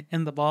paddle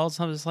and the balls,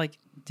 I was like,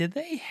 did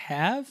they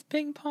have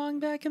ping pong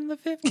back in the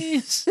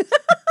 50s?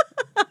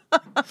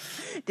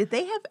 Did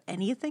they have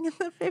anything in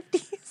the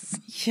 50s?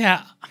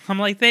 Yeah. I'm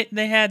like,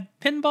 they had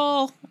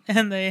pinball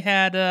and they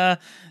had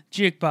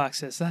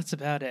jukeboxes. That's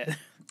about it.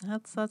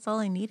 That's all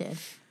I needed.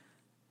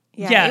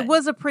 Yeah, it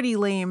was a pretty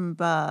lame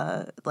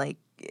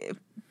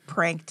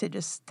prank to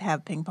just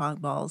have ping pong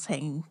balls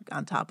hanging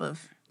on top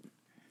of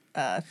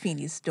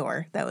Feeney's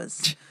door. That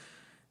was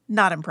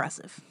not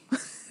impressive.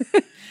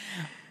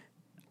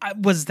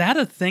 Was that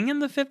a thing in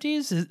the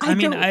 50s?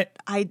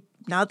 I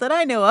not that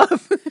I know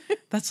of.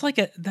 That's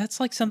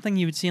like something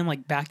you would see in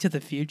like Back to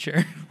the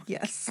Future.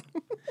 Yes.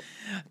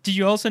 Did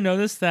you also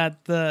notice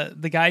that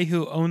the guy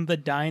who owned the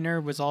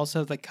diner was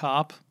also the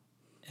cop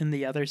in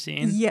the other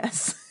scene?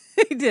 Yes,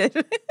 I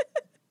did.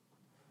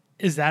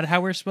 Is that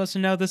how we're supposed to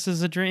know this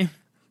is a dream?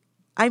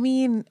 I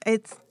mean,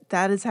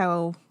 that is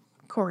how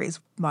Corey's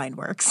mind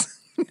works.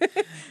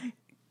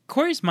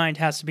 Corey's mind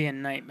has to be a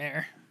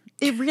nightmare.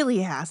 It really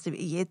has to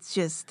be. It's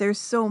just, there's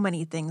so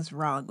many things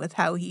wrong with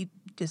how he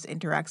just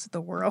interacts with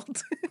the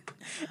world.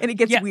 And it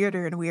gets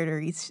weirder and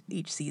weirder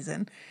each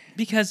season.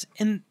 Because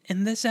in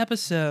this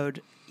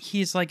episode,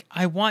 he's like,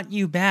 I want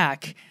you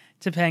back,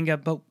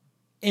 Topanga, but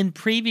in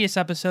previous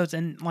episodes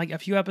and like a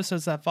few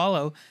episodes that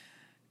follow,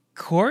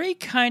 Corey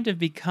kind of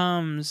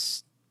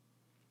becomes,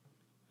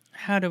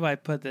 how do I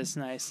put this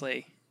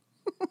nicely?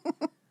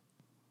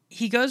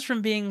 He goes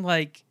from being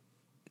like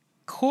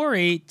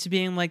Corey to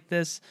being like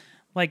this,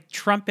 like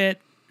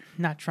strumpet.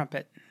 I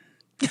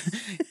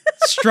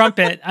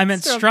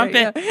meant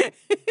strumpet. Yeah.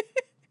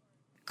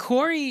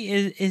 Corey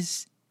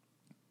is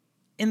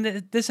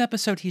in this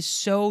episode. He's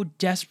so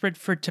desperate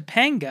for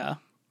Topanga,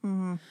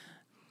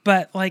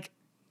 but like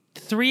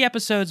 3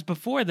 episodes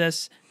before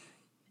this,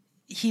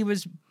 he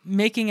was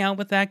making out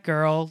with that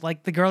girl,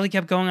 like the girl he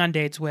kept going on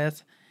dates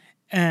with,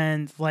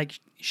 and like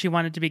she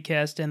wanted to be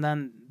kissed, and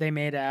then they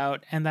made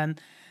out, and then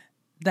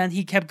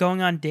he kept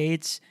going on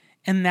dates,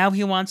 and now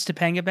he wants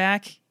Topanga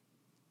back,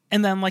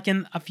 and then like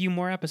in a few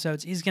more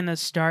episodes, he's gonna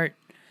start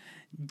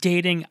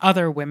dating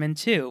other women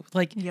too.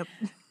 Like, Yep.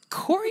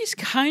 Corey's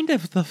kind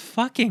of the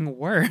fucking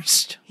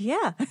worst.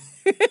 Yeah.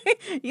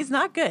 He's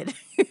not good.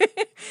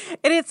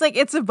 And it's like,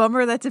 it's a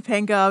bummer that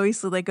Topanga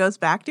obviously like goes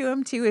back to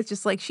him too. It's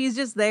just like, she's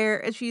just there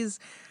and she's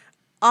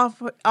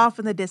off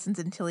in the distance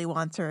until he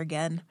wants her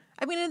again.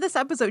 I mean, in this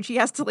episode, she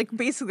has to like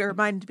basically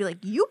remind him to be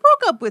like, you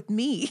broke up with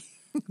me.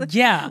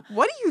 Yeah.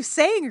 What are you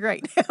saying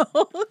right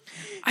now?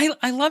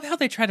 I love how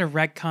they try to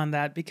retcon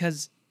that,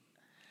 because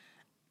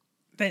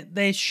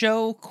they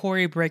show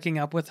Corey breaking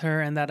up with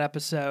her in that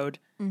episode,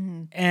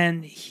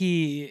 and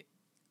he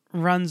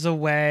runs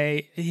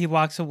away. He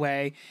walks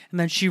away, and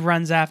then she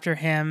runs after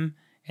him,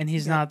 and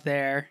he's not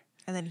there.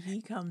 And then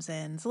he comes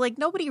in. So like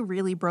nobody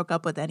really broke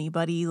up with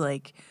anybody.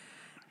 Like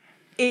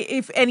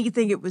if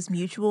anything, it was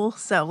mutual.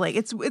 So like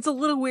it's a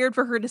little weird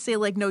for her to say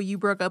like, no, you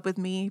broke up with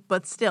me,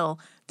 but still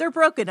they're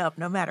broken up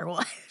no matter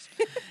what.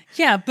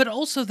 Yeah, but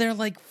also they're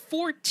like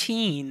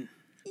 14.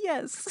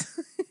 Yes.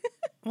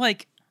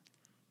 Like,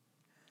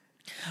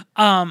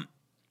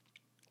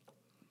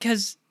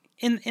 because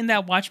in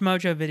that Watch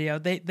Mojo video,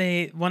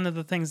 they one of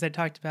the things they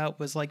talked about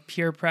was like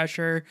peer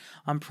pressure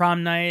on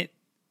prom night.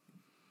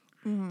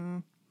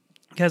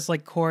 Because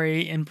like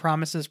Corey in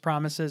Promises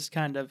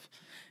kind of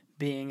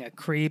being a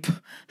creep.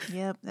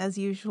 Yep, as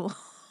usual.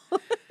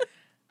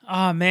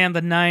 Oh man,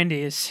 the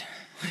 90s.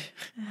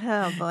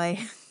 Oh boy.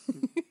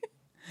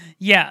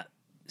 Yeah.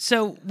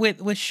 So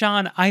with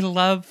Sean, I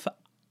kind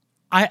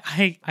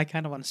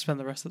of want to spend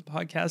the rest of the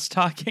podcast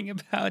talking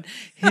about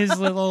his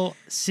little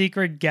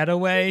secret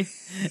getaway.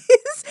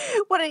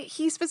 What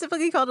he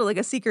specifically called it, like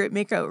a secret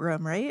makeout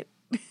room, right?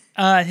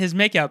 His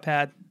makeout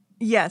pad.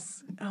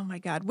 Yes. Oh my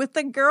god, with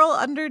the girl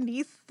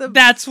underneath the.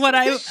 That's what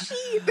I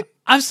sheet.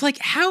 I was like,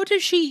 how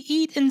does she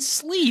eat and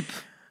sleep?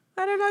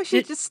 I don't know.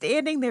 She's just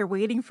standing there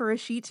waiting for a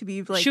sheet to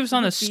be like. She was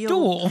on a revealed.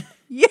 stool.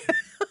 Yeah.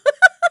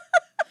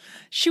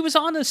 She was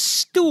on a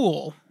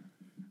stool.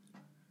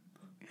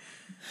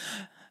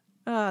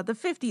 The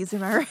 50s,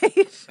 am I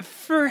right?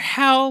 For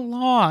how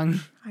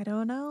long? I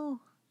don't know.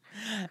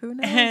 Who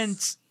knows?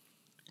 And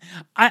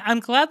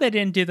I'm glad they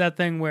didn't do that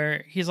thing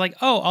where he's like,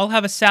 oh, I'll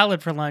have a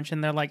salad for lunch.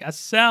 And they're like, a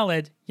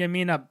salad? You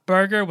mean a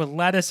burger with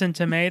lettuce and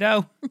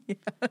tomato? Yeah.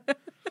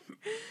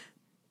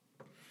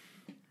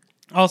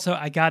 Also,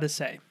 I gotta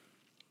say,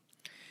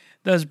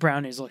 those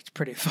brownies looked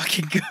pretty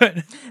fucking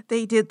good.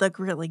 They did look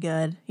really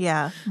good.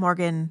 Yeah,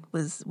 Morgan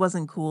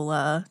wasn't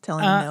cool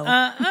telling him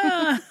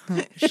no.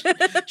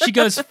 She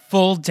goes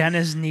full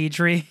Dennis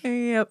Nedry.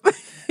 Yep.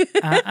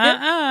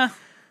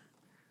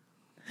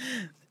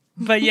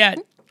 But yeah,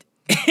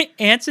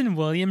 Anson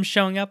Williams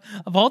showing up.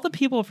 Of all the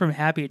people from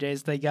Happy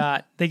Days, they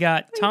got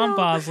Tom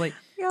Bosley.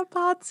 You got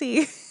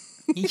Potsy.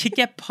 You could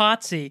get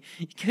Potsy.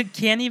 You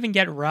can't even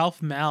get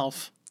Ralph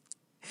Malph.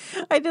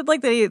 I did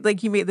like that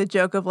he made the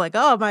joke of like,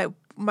 oh,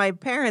 my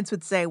parents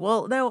would say,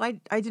 well, no, I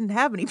didn't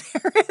have any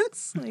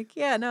parents. Like,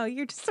 yeah, no,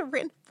 you're just a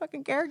random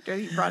fucking character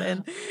you brought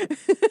in.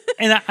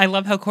 And I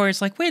love how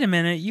Corey's like, wait a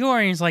minute, you're,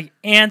 and he's like,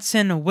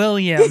 Anson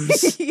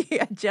Williams.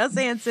 Yeah, just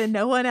Anson,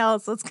 no one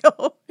else. Let's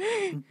go.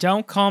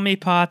 Don't call me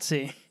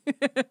Potsy.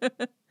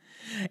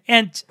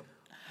 And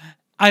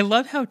I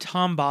love how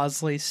Tom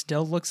Bosley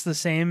still looks the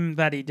same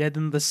that he did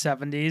in the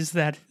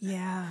 70s.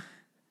 Yeah.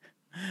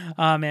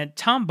 Man,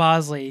 Tom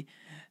Bosley,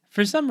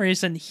 for some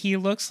reason, he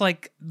looks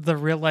like the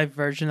real life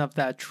version of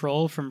that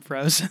troll from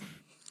Frozen.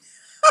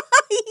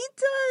 He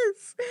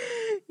does.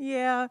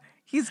 Yeah.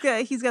 He's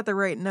got the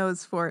right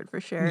nose for it, for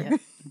sure. Yeah.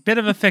 Bit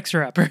of a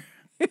fixer-upper.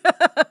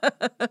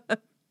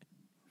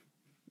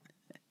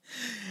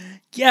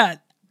 Yeah.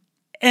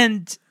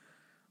 And,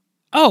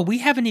 we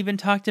haven't even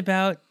talked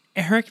about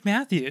Eric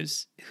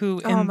Matthews, who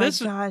in this...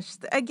 Oh my gosh.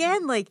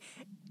 Again, like...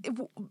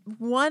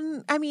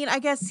 I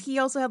guess he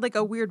also had like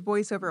a weird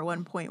voiceover at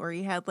one point where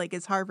he had like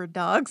his Harvard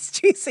dogs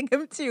chasing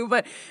him too,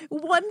 but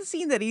one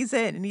scene that he's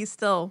in and he's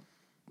still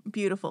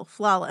beautiful,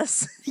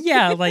 flawless.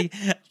 Yeah, like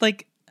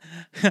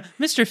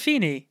Mr.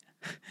 Feeney,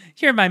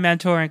 you're my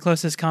mentor and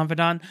closest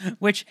confidant,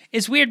 which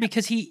is weird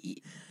because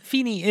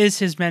Feeney is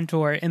his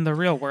mentor in the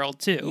real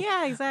world too.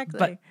 Yeah,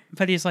 exactly.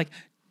 But he's like,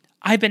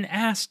 I've been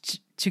asked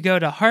to go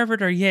to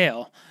Harvard or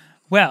Yale.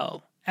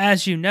 Well,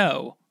 as you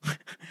know,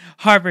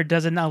 Harvard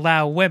doesn't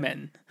allow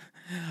women.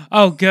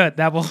 Oh, good.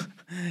 That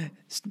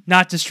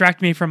not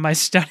distract me from my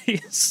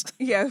studies.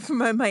 Yeah, from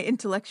my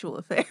intellectual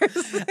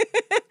affairs.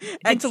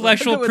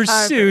 Intellectual Excellent with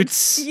Harvard.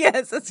 pursuits.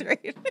 Yes, that's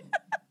right.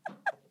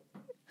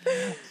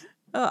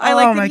 I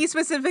like that he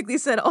specifically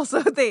said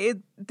also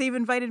they've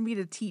invited me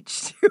to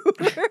teach too.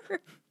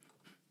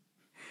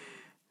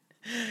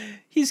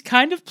 He's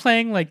kind of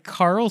playing like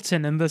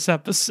Carlton in this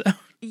episode.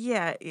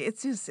 Yeah,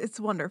 it's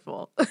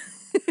wonderful.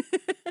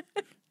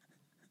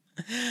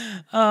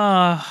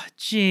 Oh,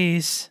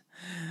 jeez.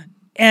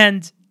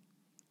 And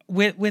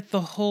with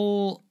the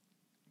whole,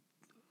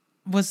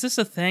 was this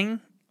a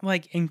thing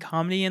like in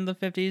comedy in the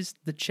 50s,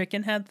 the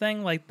chicken head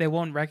thing? Like they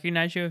won't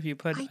recognize you if you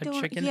put a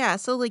chicken. Yeah,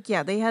 so like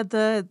they had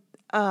the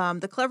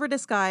clever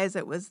disguise.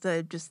 It was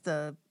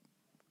the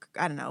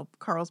I don't know,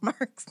 Karl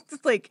Marx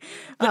like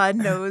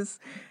nose.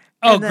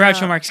 Oh,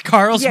 Groucho Marx,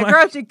 Karl Marx.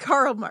 Yeah,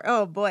 Karl Marx.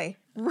 Oh boy,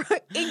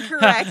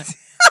 incorrect.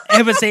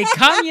 It was a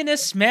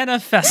communist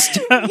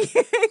manifesto.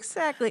 Yeah,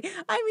 exactly.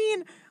 I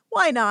mean,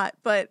 why not?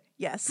 But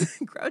yes,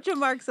 Groucho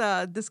Marx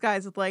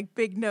disguised with like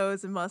big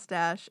nose and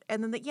mustache,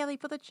 and then they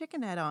put the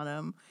chicken head on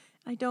him.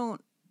 I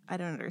don't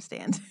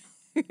understand.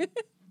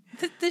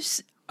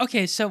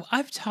 Okay, so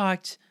I've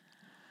talked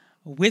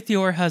with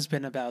your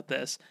husband about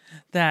this,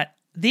 that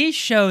these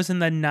shows in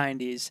the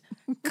 90s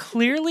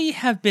clearly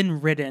have been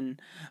written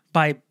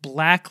by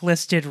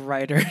blacklisted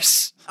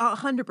writers.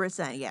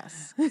 100%,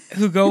 yes.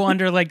 Who go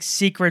under like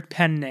secret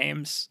pen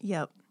names.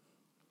 Yep.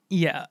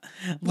 Yeah.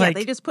 Like,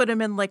 they just put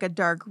him in like a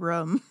dark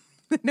room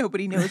that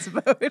nobody knows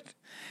about.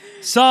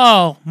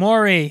 Saul,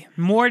 Maury,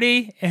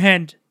 Morty,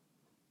 and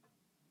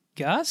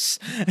Gus?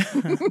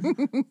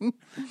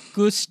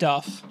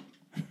 Gustav.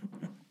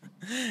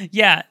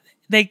 Yeah.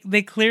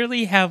 They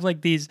clearly have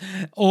like these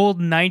old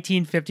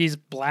 1950s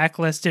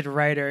blacklisted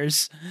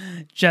writers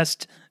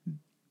just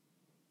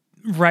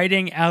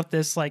writing out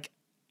this like,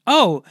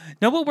 oh,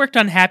 know what worked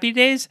on Happy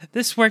Days?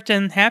 This worked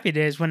on Happy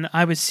Days when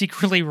I was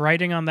secretly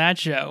writing on that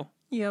show.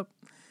 Yep.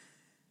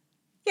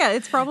 Yeah,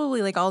 it's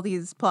probably like all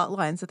these plot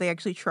lines that they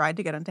actually tried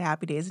to get onto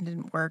Happy Days and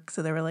didn't work.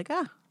 So they were like,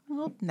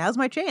 well, now's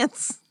my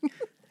chance.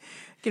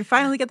 Can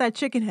finally get that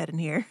chicken head in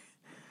here.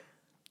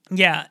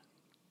 Yeah.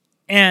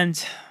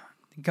 And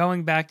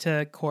going back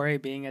to Corey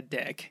being a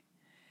dick.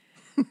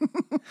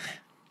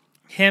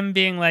 Him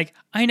being like,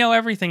 I know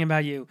everything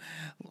about you.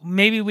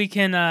 Maybe we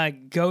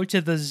can go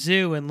to the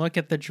zoo and look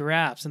at the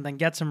giraffes and then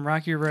get some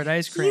Rocky Road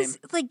ice cream.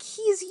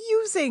 He's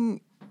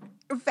using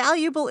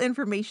valuable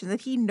information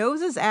that he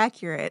knows is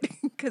accurate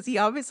because he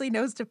obviously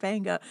knows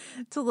Topanga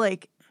to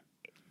like,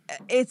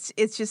 it's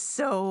just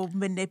so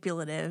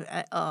manipulative.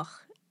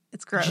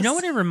 It's gross. Do you know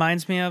what it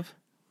reminds me of?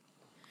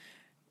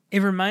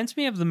 It reminds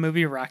me of the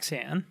movie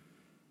Roxanne.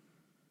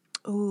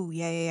 Oh,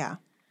 yeah.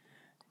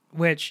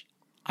 Which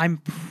I'm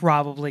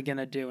probably going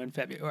to do in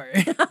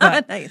February.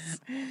 Nice.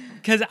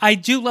 Because I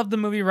do love the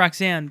movie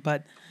Roxanne,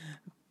 but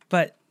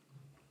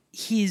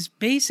he's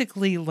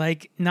basically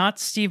like not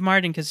Steve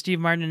Martin, because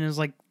Steve Martin is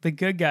like the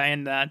good guy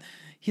in that.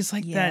 He's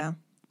like that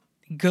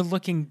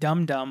good-looking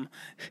dum-dum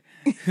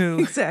who...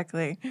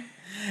 Exactly.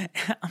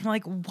 I'm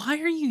like, why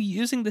are you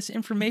using this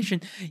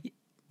information?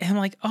 And I'm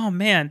like, oh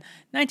man,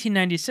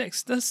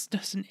 1996, this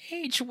doesn't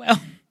age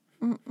well.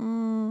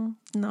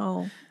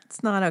 No,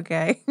 it's not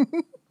okay.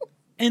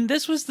 And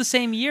this was the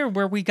same year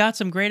where we got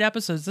some great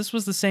episodes. This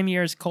was the same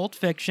year as Cult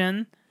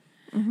Fiction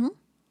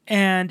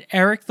and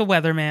Eric the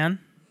Weatherman.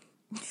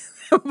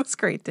 That was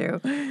great too.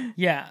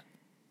 Yeah.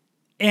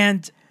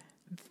 And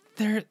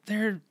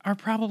there are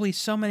probably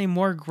so many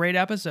more great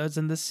episodes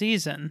in this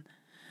season.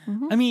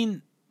 I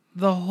mean,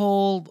 the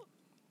whole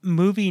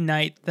movie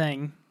night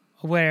thing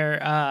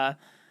where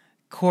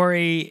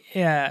Corey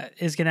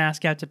is going to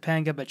ask out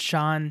Topanga, but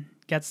Sean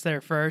gets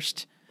there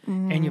first.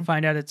 And you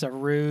find out it's a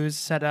ruse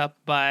set up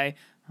by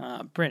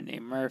Brittany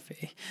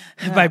Murphy.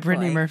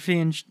 Murphy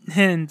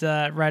and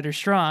Ryder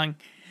Strong.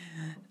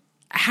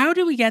 How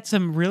do we get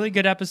some really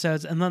good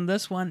episodes, and then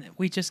this one,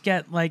 we just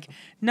get like,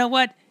 you know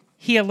what?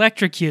 He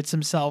electrocutes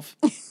himself.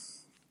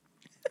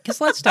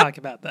 Because let's talk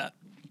about that.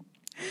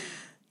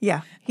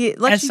 Yeah. He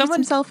electrocutes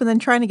himself, and then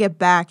trying to get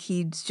back,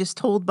 he's just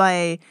told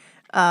by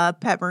Pat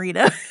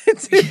Morita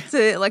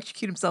to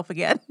electrocute himself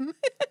again.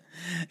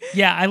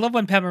 Yeah, I love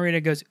when Pat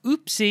Morita goes,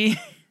 oopsie.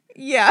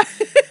 Yeah.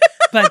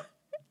 But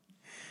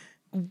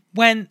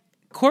when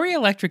Corey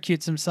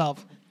electrocutes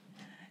himself,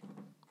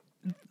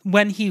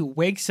 when he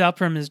wakes up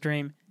from his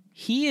dream,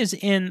 he is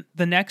in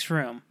the next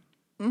room.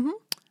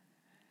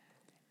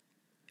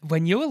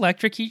 When you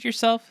electrocute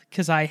yourself,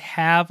 because I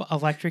have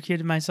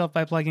electrocuted myself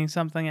by plugging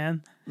something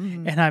in,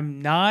 and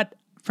I'm not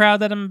proud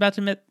that I'm about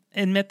to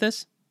admit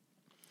this,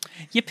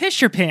 you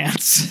piss your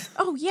pants.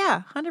 Oh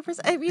yeah,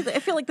 100%. I mean, I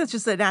feel like that's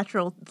just a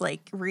natural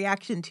like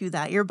reaction to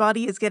that. Your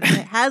body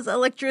has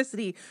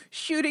electricity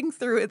shooting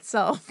through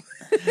itself.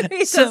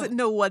 It doesn't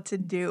know what to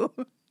do.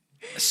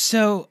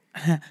 So,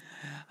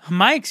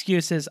 my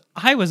excuse is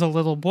I was a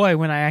little boy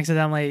when I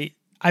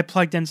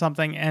plugged in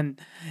something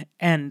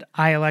and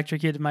I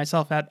electrocuted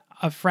myself at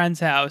a friend's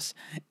house,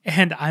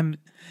 and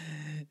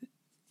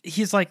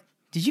he's like,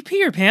 did you pee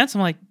your pants?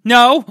 I'm like,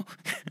 no.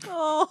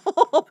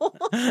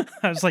 Oh.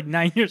 I was like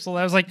 9 years old.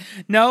 I was like,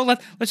 no,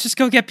 let's just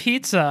go get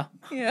pizza.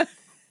 Yeah.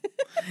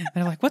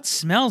 They're like, what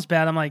smells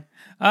bad? I'm like,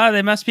 oh,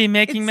 they must be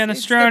making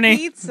minestrone.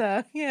 It's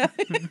the pizza. Yeah.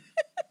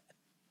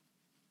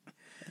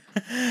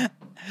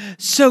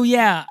 So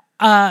yeah,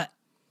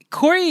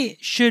 Corey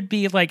should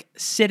be like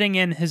sitting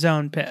in his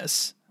own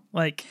piss.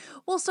 Like,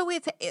 Well,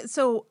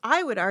 so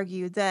I would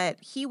argue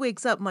that he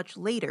wakes up much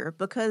later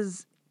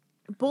because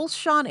both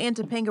Sean and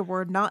Topanga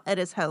were not at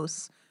his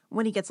house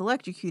when he gets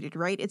electrocuted,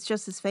 right? It's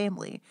just his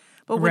family.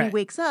 But when he Right.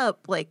 wakes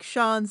up, like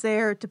Sean's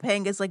there,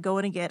 Topanga's like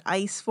going to get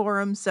ice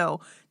for him. So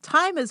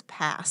time has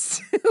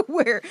passed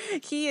where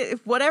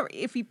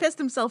if he pissed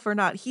himself or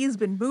not, he has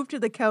been moved to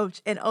the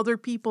couch and other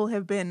people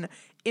have been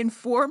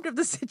informed of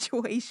the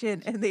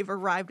situation and they've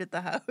arrived at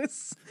the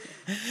house.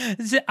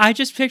 I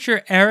just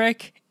picture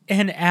Eric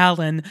and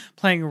Alan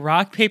playing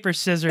rock, paper,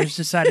 scissors,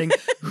 deciding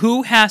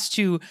who has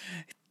to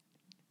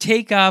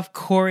take off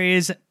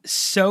Corey's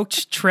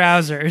soaked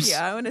trousers.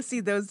 Yeah, I want to see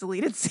those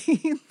deleted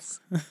scenes.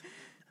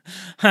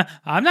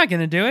 I'm not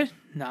going to do it.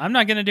 No, I'm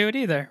not going to do it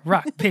either.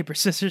 Rock, paper,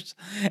 scissors.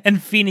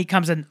 And Feeney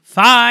comes in,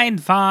 fine,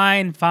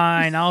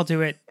 I'll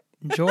do it.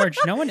 George,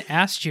 no one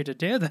asked you to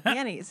do that.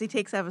 And he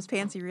takes off his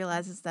pants, he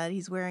realizes that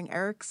he's wearing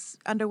Eric's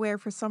underwear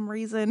for some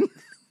reason.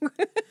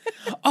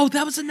 Oh,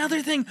 that was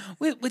another thing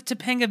with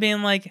Topanga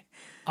being like,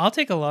 I'll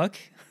take a look.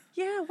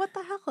 Yeah, what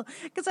the hell?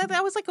 Because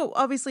that was like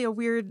obviously a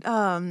weird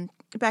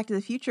Back to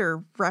the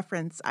Future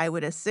reference, I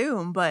would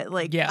assume. But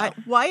like, Yeah.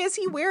 why is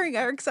he wearing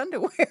Eric's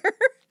underwear?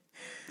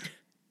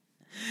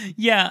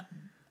 Yeah.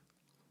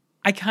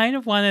 I kind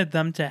of wanted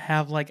them to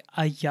have like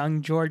a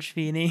young George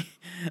Feeney.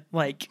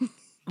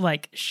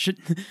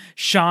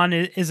 Sean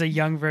is a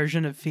young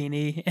version of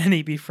Feeney and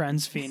he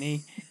befriends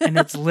Feeney. And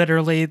it's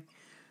literally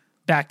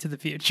Back to the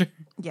Future.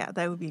 Yeah,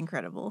 that would be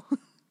incredible.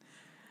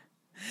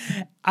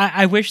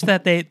 I wish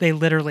that they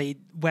literally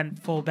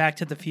went full Back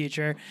to the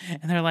Future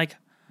and they're like,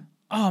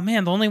 oh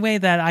man, the only way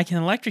that I can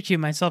electrocute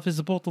myself is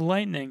a bolt of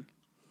lightning.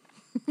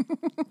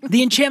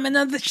 The enchantment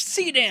of the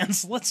sea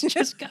dance. Let's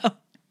just go.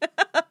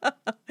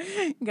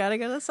 Gotta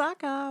go to the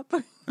sock hop.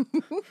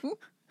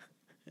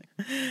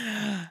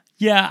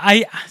 Yeah,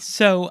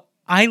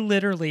 I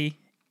literally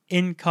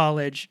in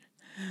college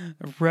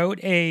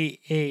wrote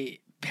a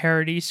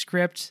parody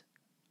script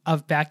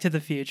of Back to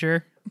the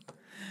Future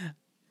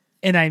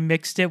and I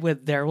mixed it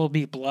with There Will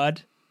Be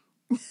Blood.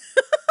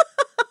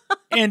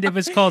 And it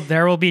was called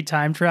There Will Be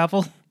Time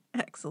Travel.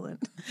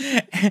 Excellent.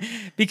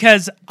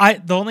 Because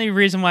the only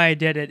reason why I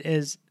did it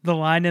is the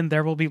line in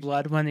There Will Be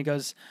Blood when he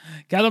goes,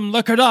 "Get him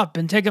liquored up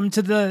and take him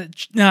to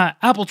the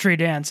apple tree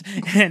dance,"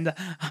 and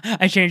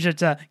I changed it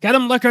to "Get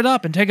him liquored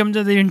up and take him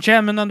to the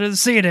enchantment under the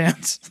sea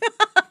dance."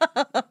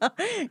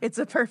 It's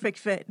a perfect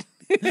fit.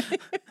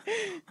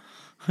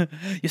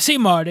 You see,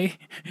 Marty,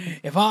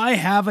 if I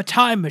have a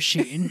time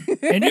machine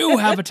and you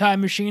have a time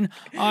machine,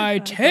 I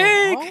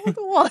take.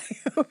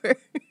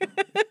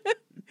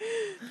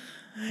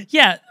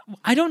 Yeah,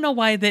 I don't know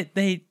why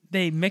they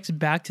mix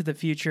Back to the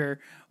Future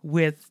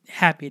with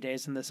Happy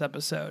Days in this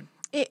episode.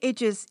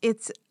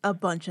 It's a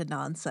bunch of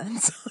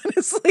nonsense,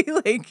 honestly.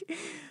 Like,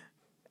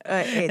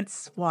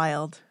 it's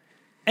wild.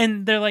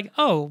 And they're like,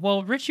 oh,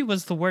 well, Richie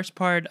was the worst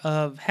part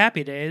of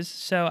Happy Days,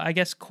 so I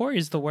guess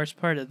Corey's the worst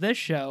part of this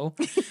show.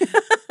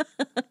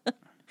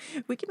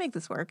 We can make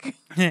this work.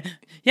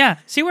 Yeah,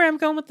 see where I'm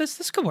going with this?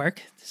 This could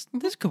work.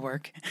 This could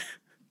work.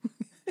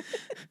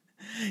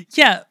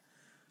 Yeah,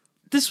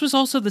 this was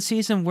also the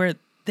season where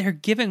they're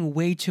giving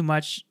way too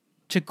much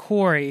to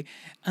Corey,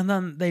 and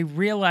then they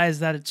realize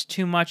that it's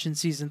too much in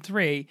season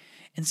 3.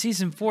 In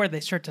season 4, they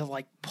start to,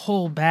 like,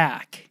 pull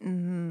back.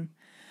 Mm-hmm.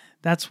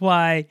 That's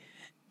why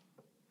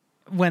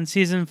when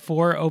season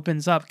 4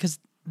 opens up, because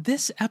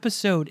this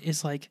episode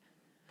is like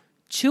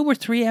 2 or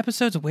 3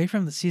 episodes away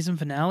from the season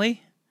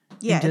finale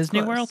in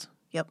Disney World.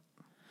 Yep.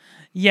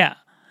 Yeah.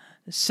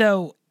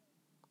 So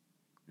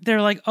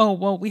they're like, oh,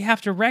 well, we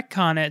have to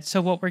retcon it.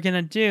 So what we're going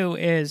to do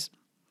is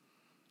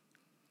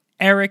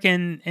Eric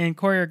and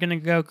Corey are going to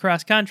go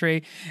cross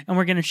country and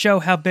we're going to show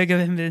how big of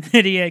an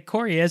idiot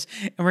Corey is.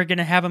 And we're going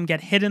to have him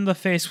get hit in the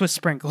face with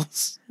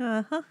sprinkles.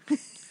 Uh-huh.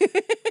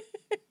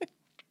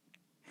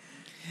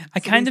 I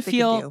kind of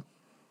feel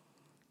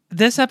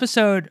this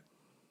episode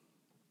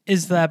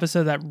is the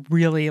episode that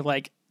really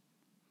like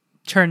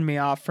turned me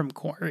off from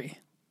Corey.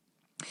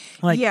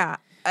 Like, yeah,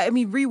 I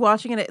mean,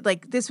 rewatching it,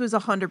 like this was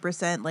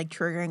 100% like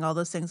triggering all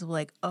those things of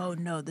like, oh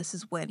no, this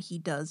is when he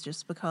does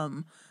just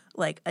become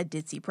like a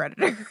ditzy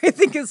predator. I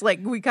think is like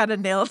we kind of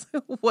nailed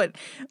what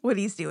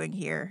he's doing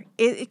here.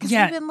 Because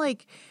even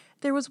like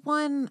there was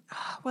one,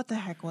 what the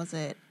heck was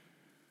it?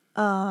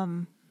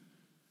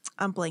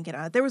 I'm blanking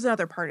on it. There was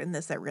another part in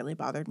this that really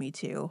bothered me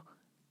too.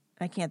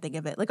 I can't think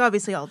of it. Like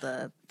obviously all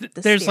the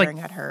there's staring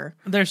like, at her.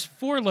 There's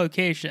 4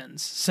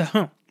 locations.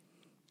 So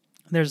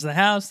there's the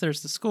house,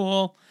 there's the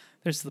school,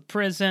 there's the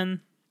prison,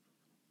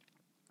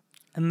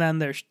 and then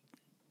there's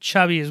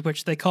Chubby's,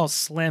 which they call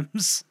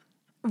Slims.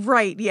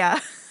 Right, yeah.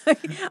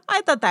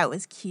 I thought that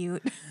was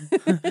cute.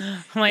 I'm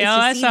like, oh,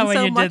 I saw what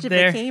you did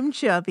there. It became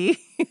chubby.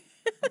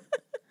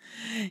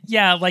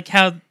 Yeah, like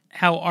how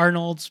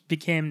Arnold's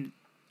became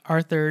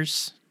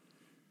Arthur's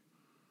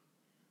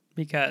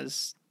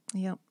because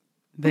Yep.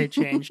 they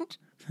changed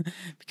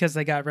because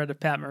they got rid of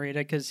Pat Morita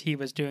because he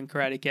was doing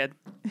Karate Kid.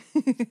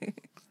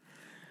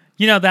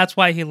 That's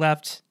why he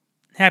left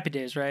Happy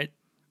Days, right?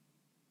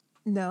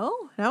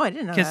 No, I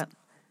didn't know that.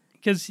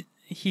 Because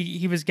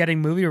he was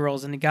getting movie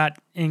roles and he got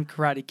in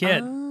Karate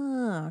Kid.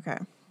 Oh, okay.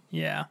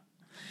 Yeah.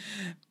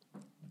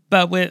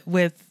 But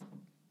with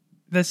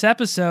this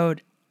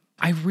episode,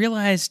 I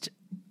realized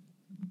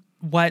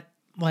what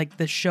like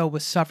the show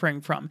was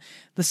suffering from.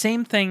 The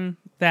same thing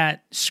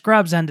that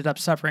Scrubs ended up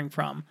suffering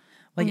from.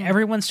 Like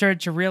everyone started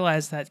to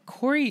realize that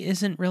Corey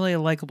isn't really a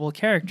likable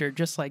character,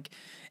 just like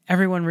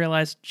everyone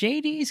realized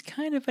JD's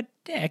kind of a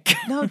dick.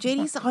 No,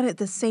 JD's on it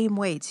the same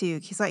way too.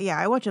 He's like,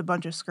 I watch a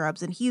bunch of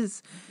Scrubs, and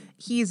he's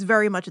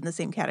very much in the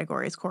same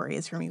category as Corey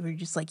is for me. We're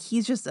just like,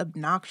 he's just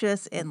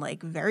obnoxious and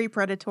like very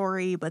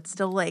predatory, but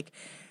still like,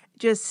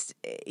 just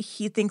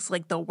he thinks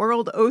like the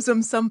world owes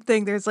him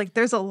something. There's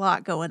a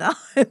lot going on.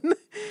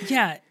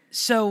 Yeah.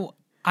 So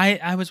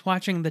I was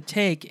watching The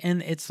Take,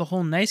 and it's the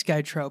whole nice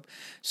guy trope.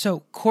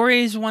 So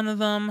Corey's one of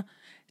them.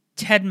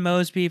 Ted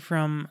Mosby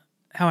from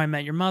How I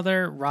Met Your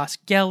Mother, Ross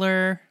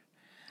Geller,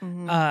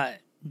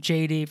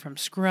 JD from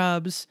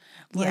Scrubs.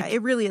 Yeah,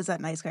 it really is that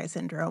nice guy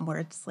syndrome where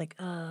it's like,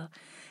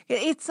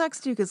 it sucks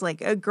too because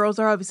like girls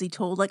are obviously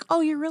told like,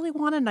 oh, you really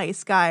want a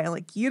nice guy,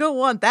 like you don't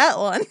want that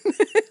one.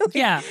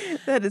 Yeah,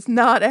 that is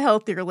not a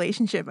healthy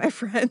relationship, my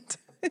friend.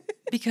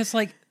 Because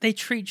like they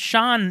treat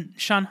Sean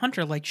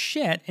Hunter like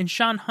shit, and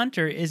Sean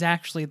Hunter is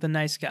actually the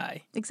nice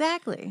guy.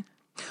 Exactly.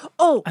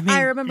 Oh,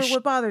 I remember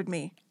what bothered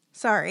me.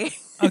 Sorry.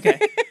 Okay.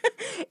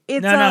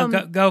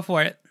 It's go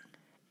for it.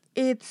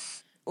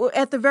 It's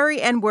at the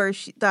very end where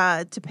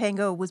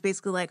Topanga was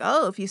basically like,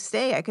 "Oh, if you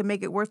stay, I can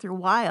make it worth your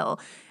while."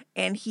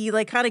 And he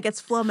like kind of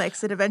gets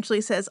flummoxed and eventually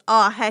says,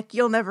 "Aw, heck,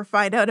 you'll never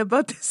find out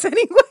about this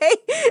anyway,"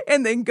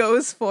 and then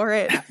goes for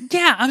it.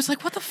 Yeah, I was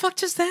like, "What the fuck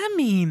does that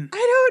mean?"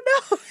 I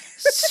don't know.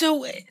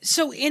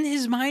 So in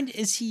his mind,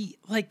 is he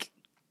like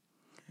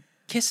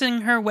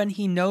kissing her when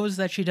he knows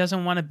that she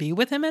doesn't want to be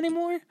with him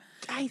anymore?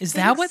 Is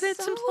that what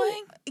it's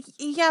implying?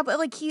 Yeah, but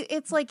like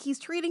it's like he's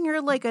treating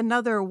her like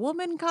another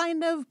woman,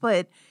 kind of,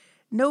 but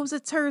knows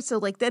it's her. So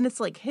like then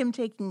it's like him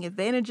taking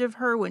advantage of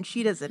her when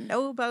she doesn't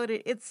know about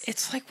it.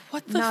 It's like,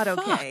 what the not fuck?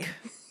 Okay.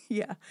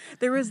 Yeah,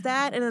 there was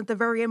that, and at the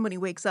very end when he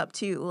wakes up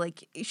too,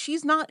 like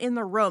she's not in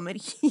the room, and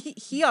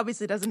he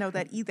obviously doesn't know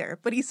that either.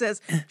 But he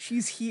says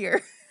she's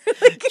here.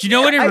 Like, do you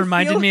know what it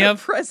reminded me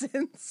of?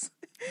 Presence.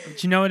 Do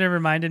you know what it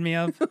reminded me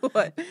of?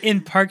 What?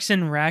 In Parks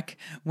and Rec,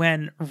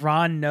 when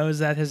Ron knows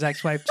that his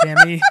ex-wife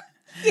Tammy,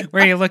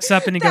 where he looks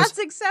up and he goes, "That's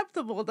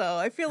acceptable, though."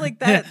 I feel like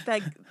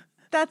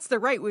that's the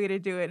right way to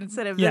do it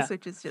instead of this,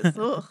 which is just,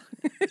 ugh.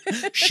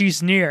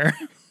 She's near.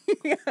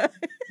 Yeah.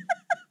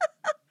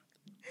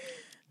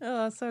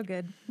 Oh, so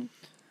good.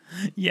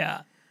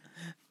 Yeah.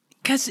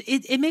 Because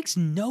it makes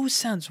no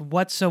sense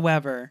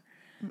whatsoever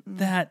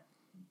that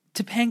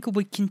Topanga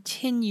would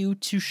continue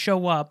to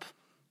show up.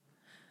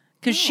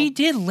 Because she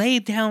did lay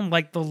down,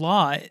 like, the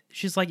law.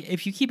 She's like,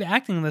 if you keep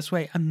acting this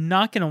way, I'm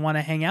not going to want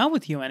to hang out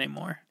with you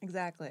anymore.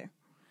 Exactly.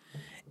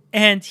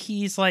 And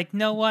he's like,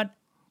 know what?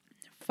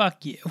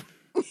 Fuck you.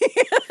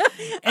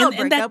 I'll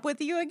break up with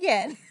you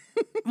again.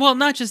 Well,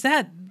 not just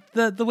that.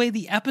 The way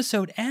the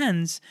episode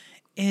ends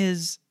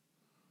is...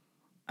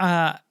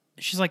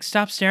 she's like,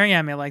 stop staring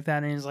at me like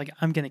that. And he's like,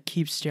 I'm going to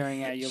keep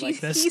staring at you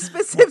like this. He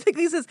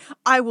specifically says,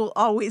 I will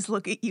always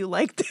look at you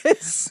like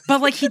this.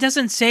 But like, he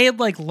doesn't say it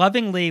like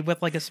lovingly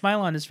with like a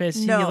smile on his face.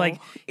 No, he, like,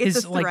 it's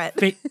his, a threat.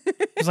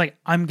 He's like,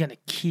 I'm going to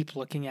keep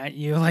looking at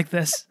you like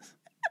this.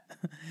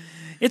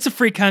 It's a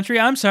free country.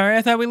 I'm sorry.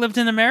 I thought we lived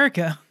in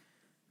America.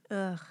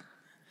 Ugh.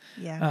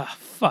 Yeah. Oh,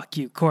 fuck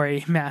you,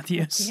 Corey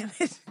Matthews. Damn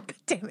it. God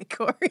damn it,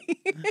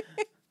 Corey.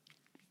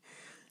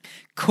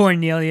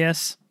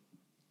 Cornelius.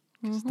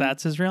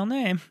 That's his real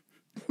name.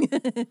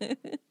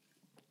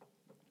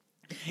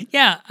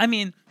 Yeah, I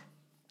mean,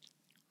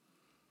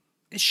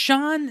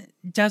 Sean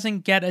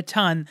doesn't get a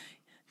ton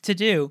to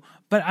do,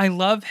 but I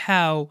love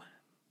how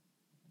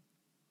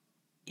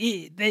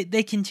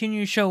they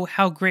continue to show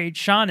how great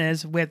Sean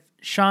is with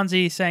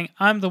Shanzi saying,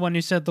 I'm the one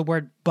who said the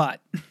word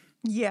but.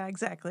 Yeah,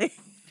 exactly.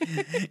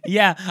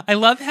 Yeah, I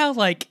love how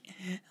like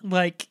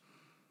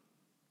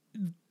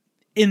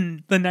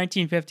in the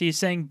 1950s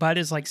saying but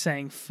is like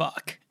saying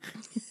fuck.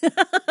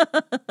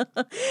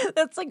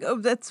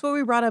 That's what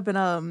we brought up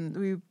in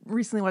we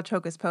recently watched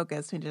Hocus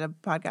Pocus. We did a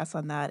podcast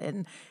on that,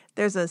 and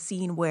there's a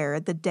scene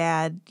where the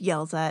dad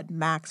yells at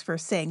Max for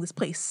saying this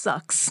place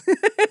sucks.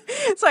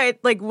 So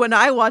when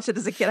I watched it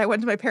as a kid, I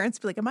went to my parents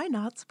to be like, am I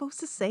not supposed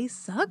to say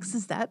sucks?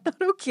 Is that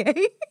not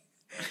okay?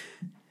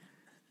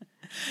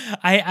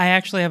 I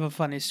actually have a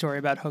funny story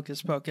about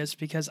Hocus Pocus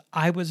because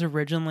I was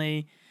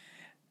originally,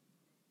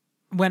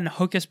 when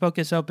Hocus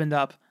Pocus opened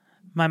up,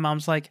 my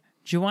mom's like,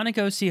 do you want to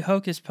go see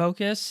Hocus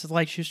Pocus?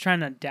 Like, she was trying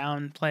to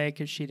downplay it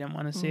because she didn't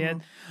want to see it.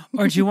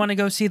 Or do you want to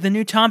go see the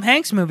new Tom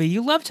Hanks movie?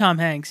 You love Tom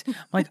Hanks. I'm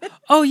like,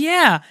 oh,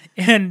 yeah.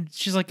 And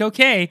she's like,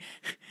 okay.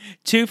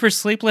 2 for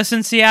Sleepless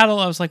in Seattle.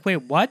 I was like,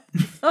 wait, what?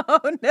 Oh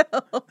no,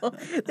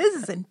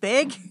 this isn't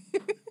big.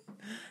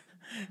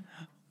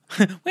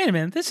 Wait a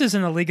minute, this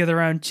isn't a League of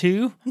Their Own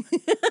 2.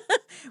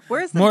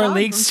 Where's the More dog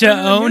leagues from to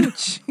Turner own.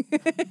 Hooch?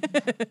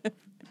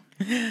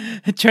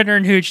 Turner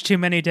and Hooch, too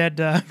many dead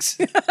dogs.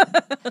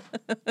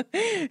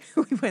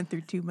 We went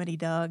through too many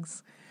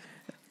dogs.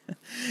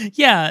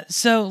 Yeah,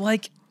 so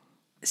like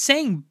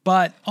saying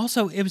but,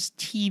 also it was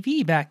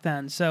TV back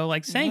then. So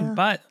like saying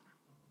but,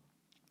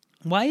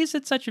 why is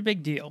it such a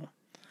big deal?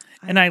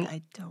 And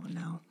I don't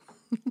know.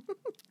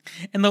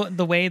 And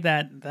the way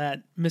that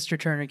Mr.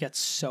 Turner gets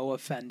so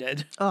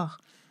offended. Oh,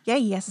 yeah,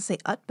 he has to say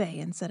utbay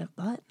instead of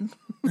butt.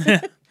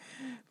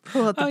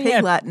 Pull out the pig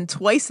yeah. Latin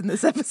twice in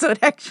this episode,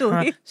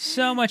 actually.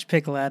 So much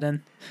pig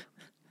Latin.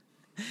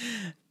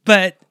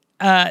 But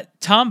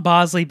Tom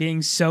Bosley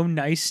being so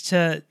nice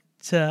to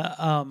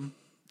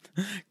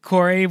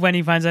Corey when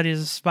he finds out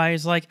he's a spy,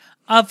 he's like,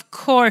 of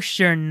course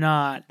you're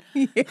not.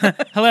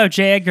 Hello,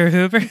 J. Edgar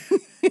Hoover.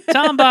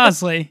 Tom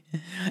Bosley.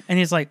 And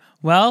he's like,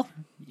 well,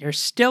 you're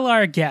still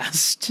our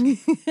guest.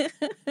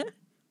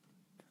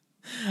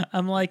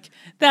 I'm like,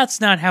 that's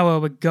not how it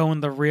would go in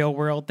the real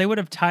world. They would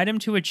have tied him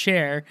to a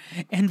chair.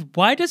 And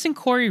why doesn't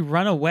Corey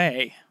run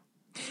away?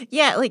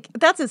 Yeah, like,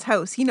 that's his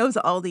house. He knows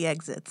all the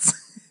exits.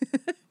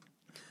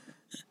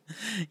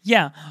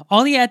 Yeah,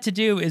 all he had to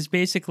do is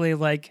basically,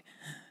 like,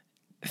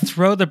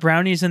 throw the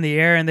brownies in the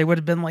air, and they would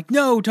have been like,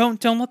 no,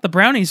 don't let the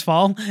brownies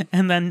fall.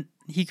 And then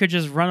he could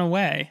just run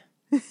away.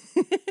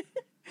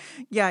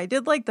 Yeah, I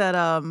did like that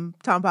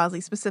Tom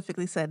Bosley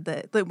specifically said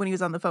that when he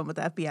was on the phone with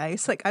the FBI,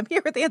 he's like, I'm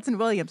here with Anson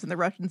Williams and the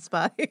Russian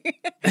spy.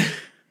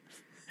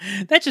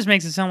 That just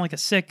makes it sound like a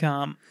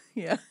sitcom.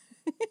 Yeah.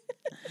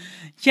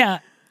 Yeah.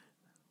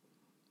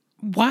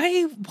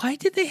 Why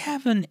did they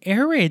have an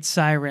air raid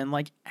siren?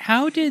 Like,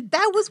 how did...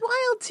 That was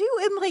wild, too.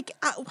 And, like,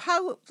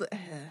 how...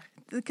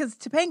 Because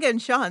Topanga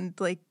and Sean,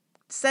 like,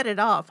 set it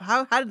off.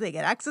 How did they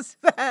get access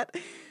to that?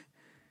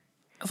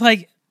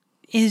 Like...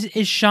 Is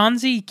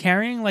Shanzi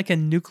carrying like a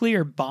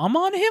nuclear bomb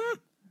on him?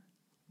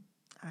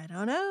 I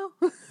don't know.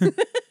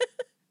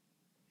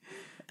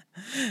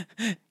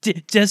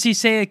 Does he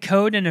say a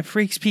code and it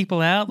freaks people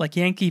out like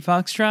Yankee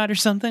Foxtrot or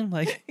something?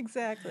 Like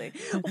Exactly.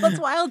 Well, it's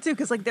wild too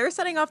because like they're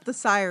setting off the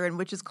siren,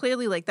 which is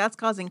clearly like that's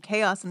causing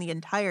chaos in the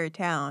entire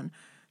town.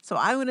 So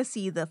I want to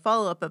see the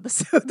follow-up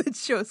episode that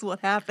shows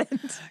what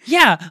happened.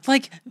 Yeah,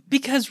 like,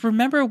 because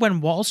remember when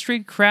Wall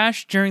Street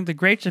crashed during the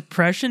Great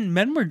Depression?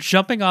 Men were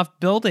jumping off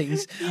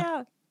buildings.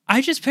 Yeah.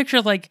 I just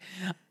picture, like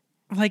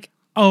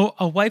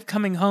a wife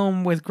coming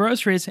home with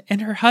groceries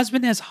and her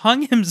husband has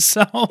hung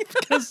himself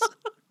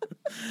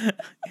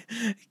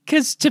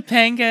because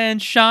Topanga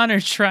and Sean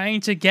are trying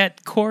to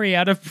get Corey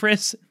out of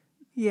prison.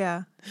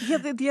 Yeah. Yeah,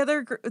 the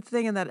other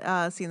thing in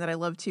that scene that I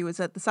love, too, is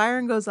that the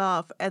siren goes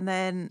off and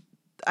then...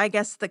 I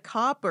guess the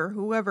cop or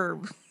whoever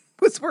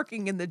was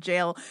working in the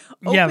jail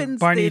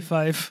opens Barney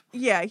Fife.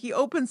 Yeah, he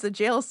opens the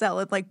jail cell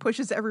and like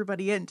pushes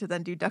everybody in to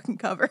then do duck and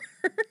cover.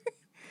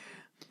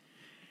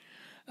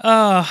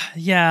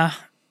 Yeah.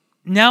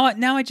 Now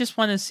I just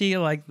want to see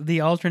like the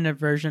alternate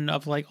version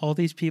of like all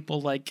these people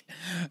like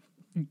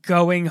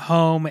going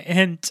home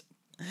and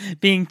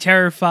being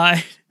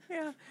terrified.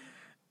 Yeah.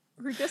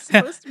 We're just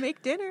supposed to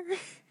make dinner.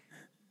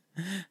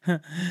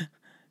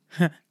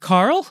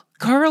 Carl?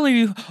 Carl, are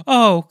you...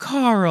 Oh,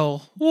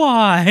 Carl,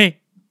 why?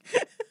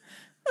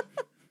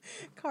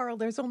 Carl,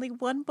 there's only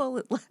one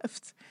bullet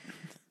left.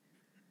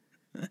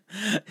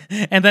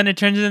 And then it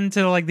turns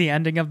into like the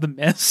ending of The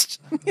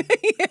Mist.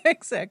 Yeah,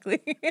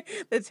 exactly.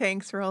 The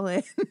tanks roll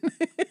in.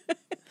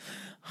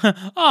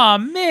 Oh,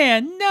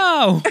 man,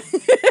 no!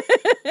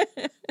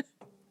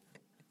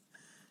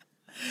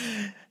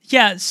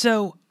 Yeah,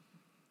 so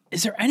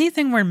is there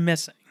anything we're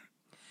missing?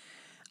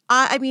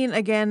 I mean,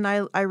 again,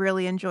 I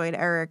really enjoyed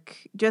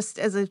Eric just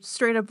as a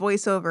straight up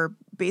voiceover,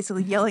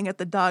 basically yelling at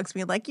the dogs,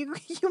 being like, "You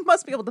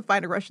must be able to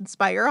find a Russian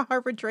spy. You're a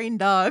Harvard trained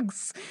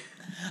dogs."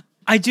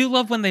 I do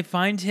love when they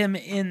find him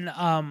in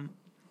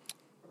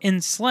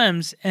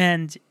Slim's,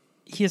 and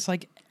he's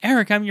like,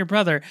 "Eric, I'm your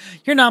brother.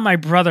 You're not my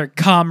brother,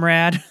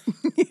 comrade."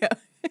 Yeah.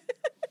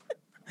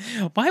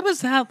 Why was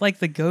that like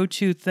the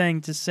go-to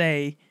thing to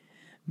say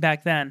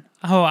back then?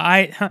 Oh,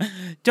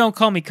 don't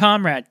call me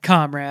comrade,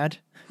 comrade.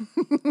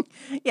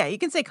 Yeah, you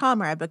can say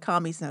comrade, but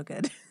commie's no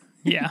good.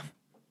 Yeah.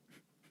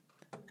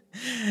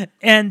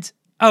 And,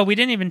 we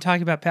didn't even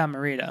talk about Pat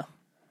Morita.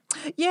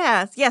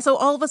 Yeah. So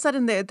all of a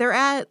sudden they're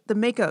at the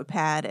makeup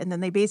pad, and then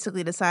they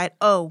basically decide,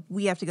 oh,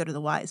 we have to go to the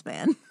wise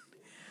man.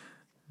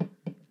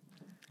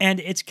 And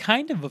it's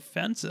kind of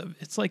offensive.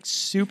 It's like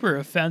super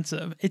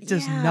offensive. It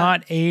does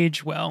not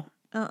age well.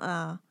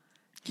 No,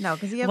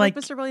 because you have like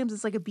Mr. Williams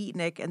is like a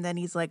beatnik, and then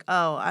he's like,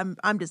 oh,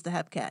 I'm just a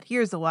hepcat.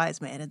 Here's the wise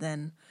man, and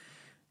then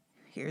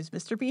here's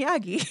Mr.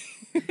 Miyagi.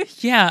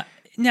 Yeah.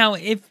 Now,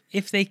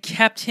 if they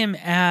kept him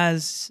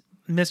as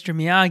Mr.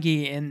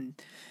 Miyagi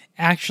and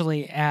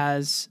actually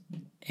as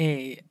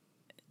a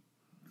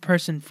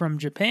person from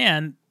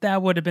Japan,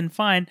 that would have been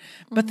fine.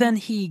 But then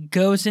he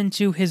goes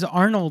into his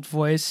Arnold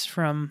voice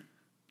from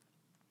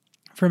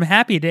from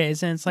Happy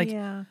Days, and it's like,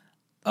 yeah.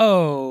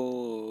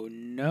 oh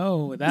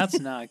no, that's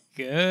not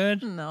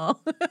good. No.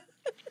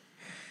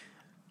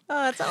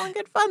 Oh, it's all in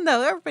good fun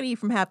though. Everybody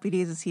from Happy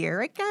Days is here,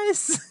 right,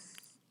 guys?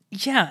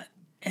 Yeah,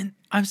 and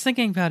I was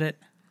thinking about it.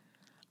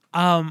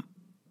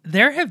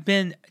 There have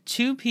been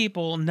 2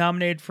 people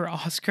nominated for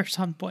Oscars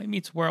on Boy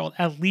Meets World,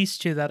 at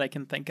least 2 that I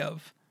can think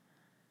of.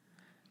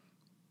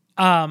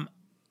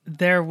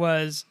 There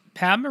was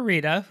Pat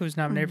Morita, who's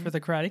nominated for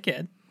The Karate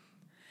Kid.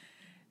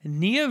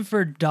 Nia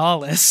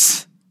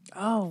Vardalos.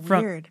 Oh,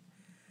 from- weird.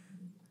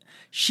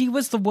 She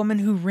was the woman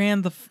who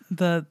ran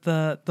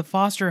the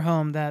foster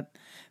home that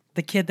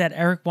the kid that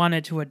Eric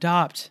wanted to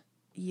adopt.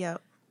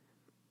 Yep.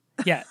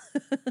 Yeah.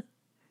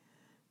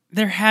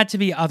 There had to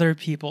be other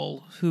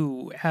people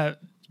who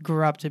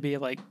grew up to be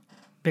like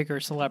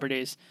bigger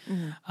celebrities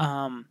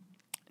who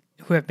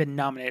have been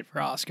nominated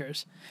for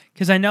Oscars.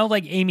 Because I know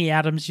like Amy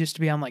Adams used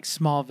to be on like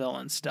Smallville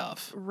and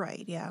stuff.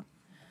 Right, yeah.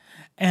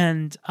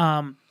 And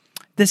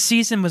this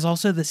season was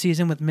also the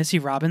season with Missy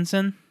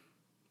Robinson.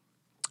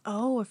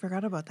 Oh, I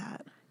forgot about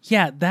that.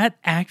 Yeah, that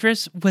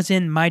actress was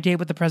in My Date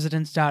with the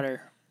President's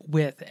Daughter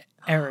with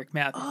Eric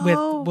with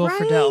Will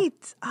Friedle.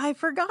 I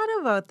forgot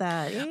about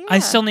that. Yeah. I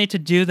still need to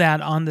do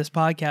that on this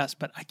podcast,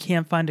 but I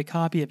can't find a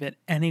copy of it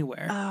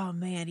anywhere. Oh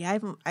man, yeah,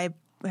 I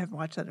haven't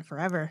watched that in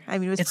forever. I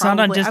mean, It's not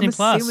on Disney I'm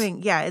Plus.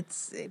 assuming, yeah,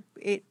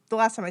 it. The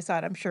last time I saw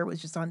it, I'm sure it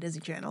was just on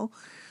Disney Channel.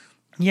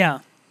 Yeah,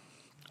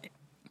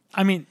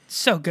 I mean,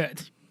 so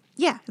good.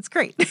 Yeah, it's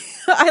great.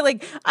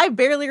 I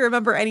barely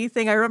remember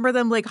anything. I remember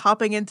them like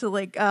hopping into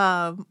like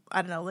I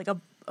don't know, like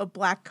a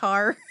black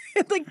car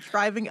and like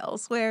driving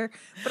elsewhere.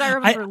 But I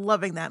remember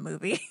loving that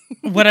movie.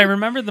 What I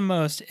remember the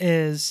most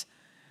is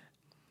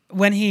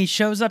when he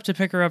shows up to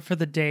pick her up for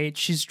the date.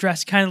 She's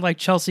dressed kind of like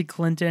Chelsea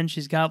Clinton.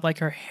 She's got like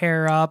her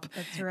hair up.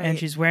 That's right. And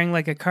she's wearing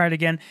like a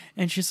cardigan.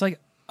 And she's like,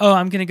 oh,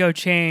 I'm going to go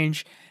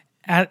change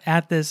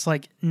at this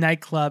like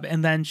nightclub.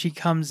 And then she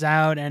comes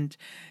out and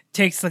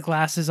takes the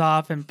glasses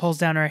off and pulls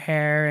down her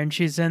hair. And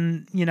she's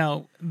in,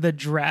 the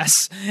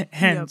dress.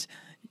 And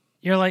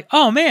you're like,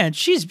 oh man,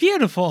 she's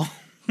beautiful.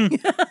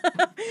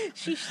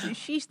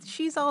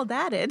 She's all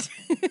thatted.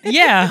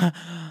 Yeah.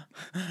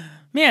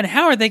 Man,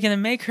 how are they going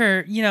to make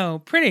her,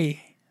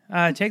 pretty?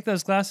 Take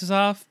those glasses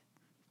off,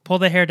 pull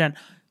the hair down.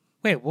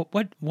 Wait,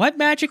 what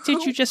magic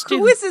did you just do?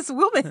 Who is this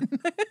woman?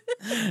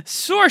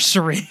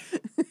 Sorcery.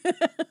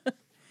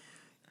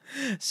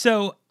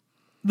 So,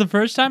 the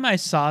first time I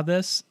saw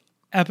this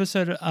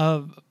episode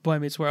of Boy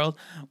Meets World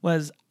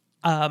was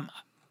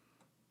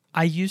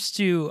I used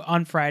to,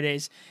 on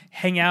Fridays,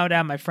 hang out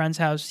at my friend's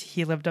house.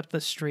 He lived up the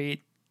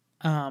street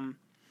from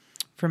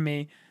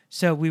me.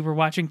 So we were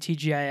watching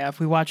TGIF.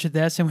 We watched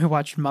this and we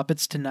watched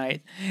Muppets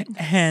Tonight.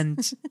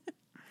 And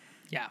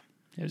yeah,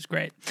 it was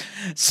great.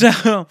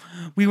 So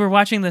we were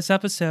watching this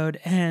episode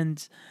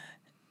and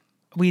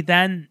we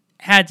then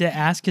had to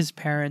ask his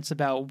parents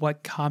about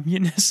what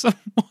communism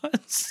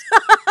was.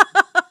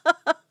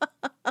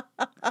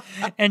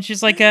 And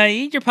she's like,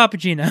 eat your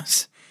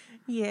Papagenos.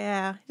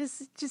 Yeah,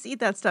 just eat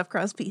that stuffed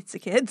crust pizza,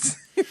 kids.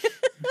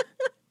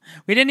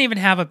 We didn't even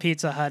have a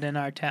Pizza Hut in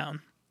our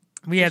town.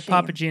 We had shame.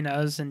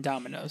 Papagenos and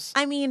Domino's.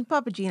 I mean,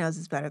 Papagenos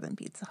is better than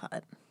Pizza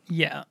Hut.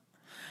 Yeah.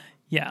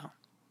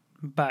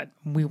 But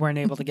we weren't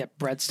able to get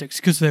breadsticks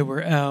because they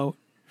were out.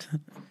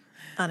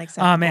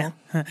 Unacceptable. Oh, man.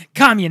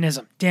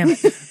 Communism. Damn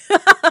it.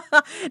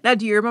 Now,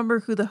 do you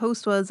remember who the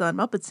host was on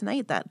Muppets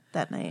Tonight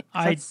that night?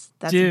 That's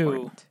do.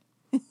 Important.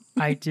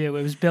 I do.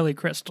 It was Billy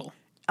Crystal.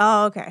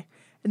 Oh, okay.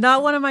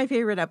 Not one of my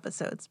favorite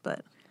episodes,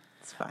 but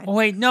it's fine. Oh,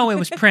 wait. No, it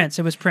was Prince.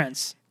 It was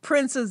Prince.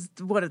 Prince is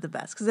one of the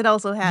best because it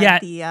also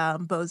had the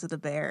Bozo the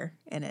Bear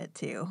in it,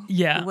 too.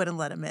 Yeah. You wouldn't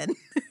let him in.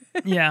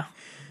 Yeah.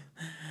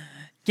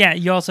 Yeah,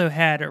 you also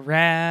had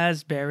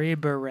Raspberry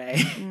Beret.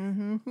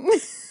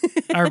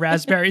 Mm-hmm. Or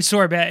Raspberry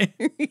Sorbet.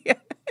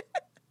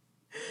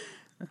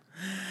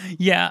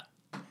 Yeah.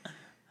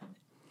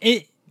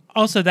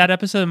 Also, that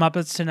episode of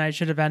Muppets Tonight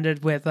should have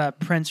ended with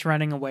Prince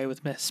running away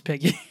with Miss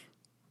Piggy.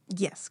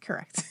 Yes,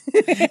 correct.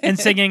 And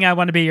singing I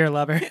Want to Be Your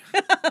Lover.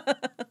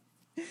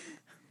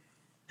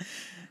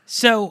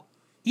 So,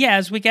 yeah,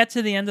 as we get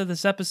to the end of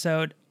this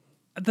episode,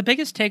 the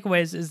biggest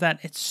takeaways is that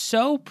it's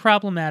so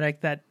problematic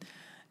that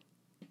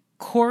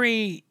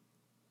Corey,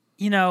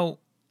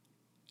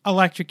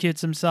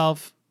 electrocutes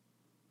himself.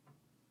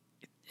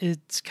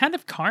 It's kind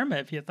of karma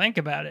if you think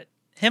about it.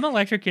 Him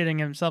electrocuting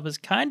himself is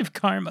kind of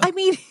karma. I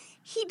mean,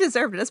 he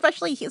deserved it,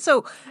 especially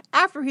so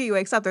after he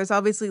wakes up, there's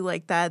obviously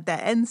like that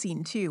end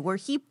scene too, where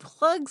he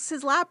plugs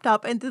his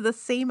laptop into the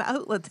same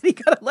outlet that he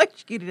got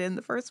electrocuted in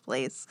the first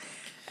place.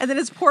 And then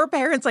his poor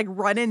parents like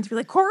run in to be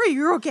like, Corey,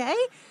 you're okay?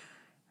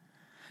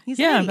 He's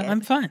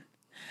I'm fine.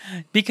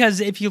 Because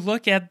if you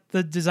look at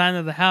the design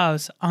of the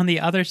house, on the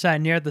other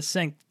side near the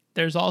sink,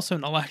 there's also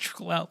an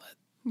electrical outlet.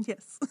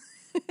 Yes.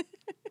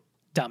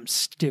 Dumb,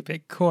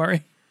 stupid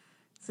Corey.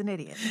 He's an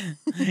idiot.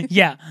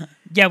 Yeah,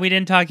 we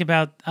didn't talk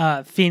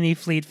about Feeney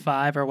Fleet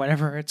 5 or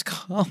whatever it's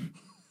called.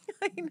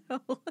 I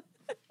know.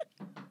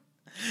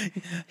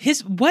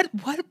 What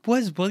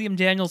was William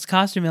Daniels'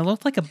 costume? It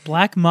looked like a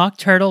black mock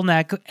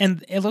turtleneck,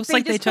 and it looks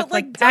like they just took put,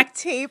 like duct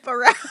tape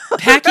around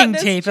packing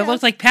his tape. It chest.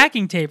 looked like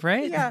packing tape,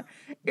 right? Yeah,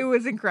 it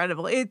was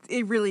incredible.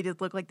 It really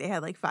did look like they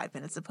had like 5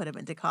 minutes to put him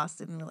into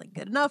costume. And they're like,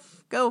 good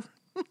enough, go.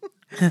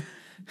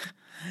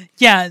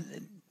 Yeah,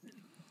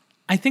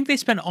 I think they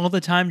spent all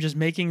the time just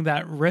making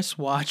that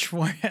wristwatch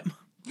for him.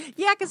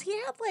 Yeah, because he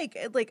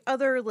had like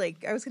other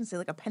like I was gonna say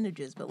like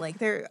appendages, but like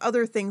there are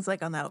other things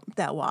like on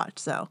that watch.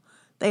 So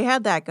they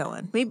had that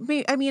going.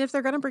 Maybe I mean, if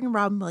they're gonna bring in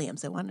Robin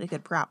Williams, they wanted a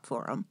good prop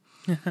for him.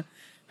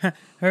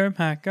 Oh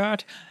my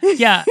god!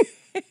 Yeah.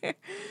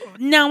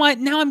 Now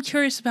I'm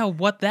curious about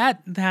what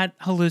that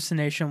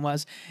hallucination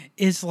was.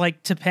 Is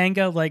like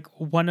Topanga like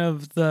one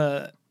of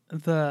the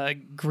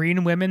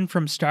green women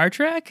from Star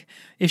Trek?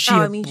 Is she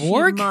a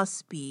Borg? She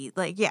must be.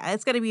 Like, yeah,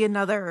 it's gonna be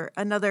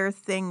another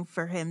thing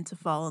for him to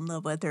fall in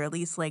love with, or at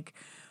least like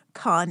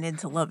con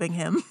into loving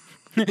him.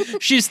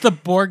 She's the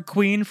Borg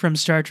queen from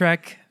Star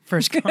Trek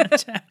First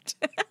Contact.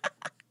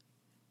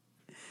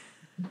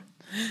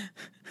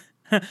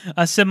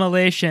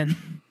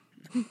 Assimilation.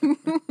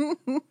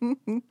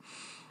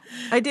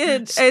 I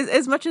did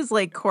as much as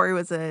like Corey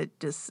was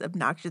just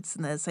obnoxious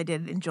in this. I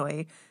did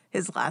enjoy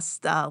his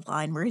last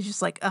line where he's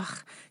just like,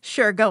 "Ugh,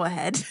 sure, go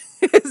ahead,"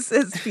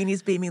 as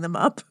Feeney's beaming them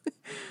up.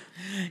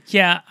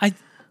 Yeah,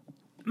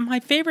 my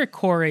favorite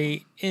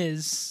Corey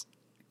is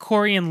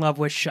Corey in love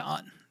with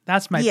Sean.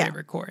 That's my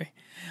favorite Corey.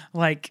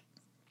 Like,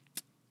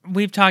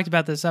 we've talked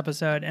about this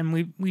episode, and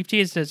we've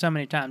teased it so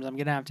many times. I'm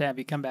gonna have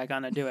you come back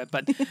on and do it.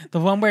 But the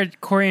one where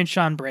Corey and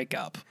Sean break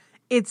up.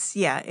 It's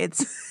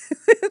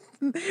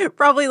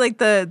probably like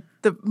the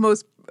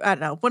most, I don't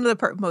know, one of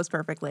the most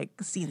perfect like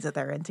scenes that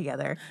they're in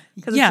together,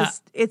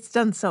 because it's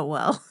done so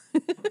well.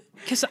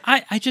 Because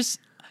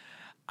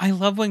I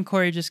love when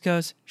Corey just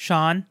goes,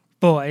 Sean,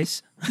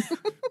 boys.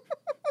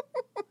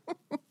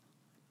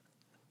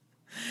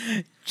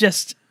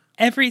 Just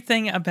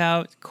everything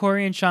about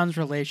Corey and Sean's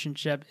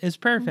relationship is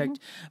perfect.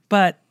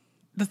 But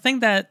the thing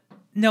that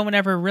no one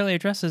ever really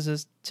addresses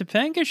is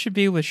Topanga should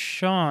be with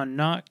Sean,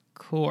 not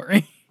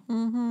Corey.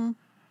 Mm-hmm.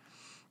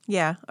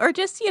 Yeah, or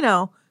just,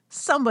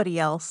 somebody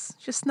else,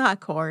 just not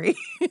Corey.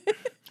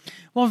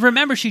 Well,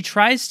 remember, she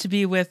tries to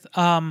be with,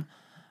 oh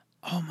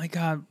my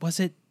God, was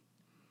it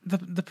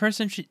the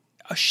person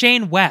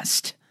Shane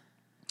West?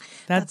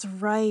 That's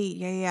right.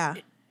 Yeah.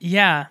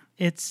 Yeah,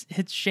 it's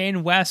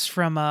Shane West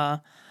from,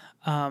 oh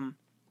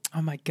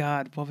my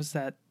God, what was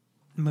that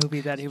movie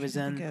that he was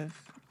in?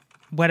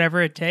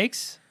 Whatever It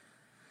Takes?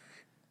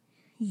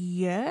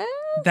 Yes.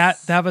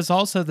 That was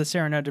also the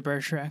Cyrano de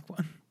Bergerac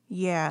one.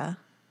 Yeah.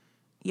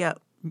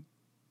 Yep.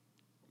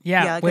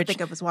 Yeah, I could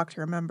think of his Walk to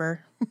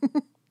Remember.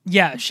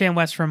 Yeah, Shane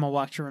West from A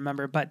Walk to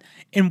Remember. But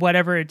in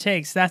Whatever It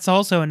Takes, that's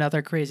also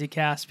another crazy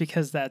cast,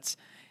 because that's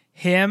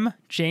him,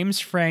 James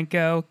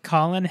Franco,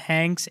 Colin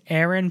Hanks,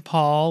 Aaron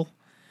Paul.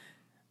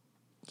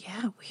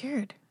 Yeah,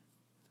 weird.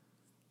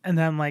 And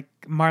then like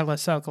Marla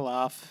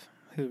Sokoloff,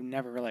 who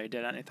never really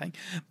did anything.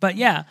 But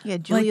yeah. Yeah,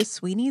 Julia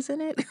Sweeney's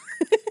in it.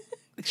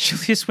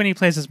 Julia Sweeney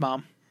plays his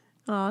mom.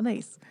 Oh,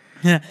 nice.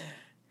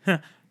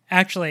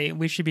 Actually,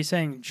 we should be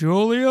saying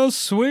Julia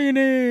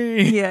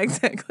Sweeney. Yeah,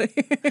 exactly.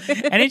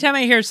 Anytime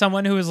I hear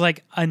someone who is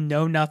like a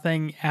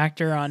know-nothing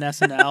actor on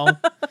SNL,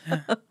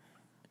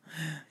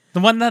 the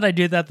one that I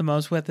do that the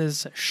most with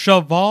is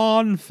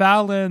Siobhan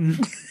Fallon.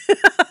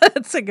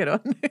 That's a good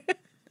one.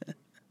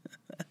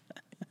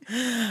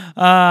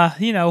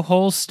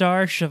 Whole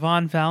star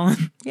Siobhan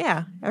Fallon.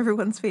 Yeah,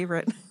 everyone's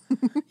favorite.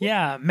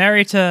 Yeah,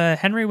 married to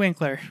Henry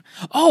Winkler.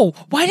 Oh,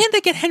 why didn't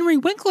they get Henry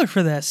Winkler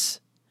for this?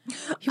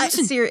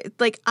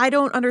 I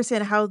don't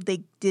understand how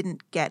they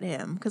didn't get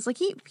him, because like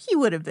he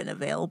would have been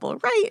available,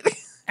 right?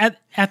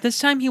 At this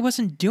time, he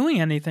wasn't doing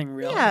anything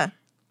really. Yeah,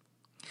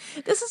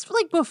 this is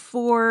like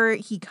before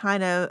he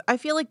I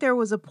feel like there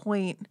was a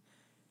point.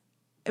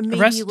 Maybe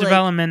Arrested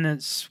Development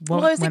is I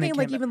was thinking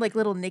like even like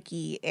Little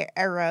Nicky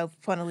era.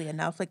 Funnily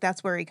enough, like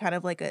that's where he kind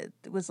of like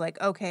was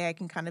like, okay, I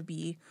can kind of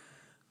be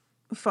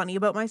funny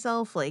about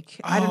myself.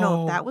 Like I don't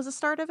know if that was the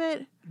start of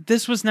it.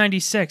 This was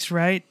 96,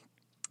 right?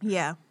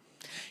 Yeah.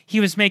 He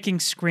was making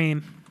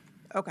Scream.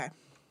 Okay.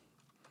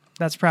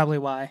 That's probably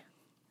why.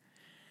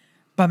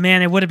 But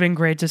man, it would have been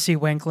great to see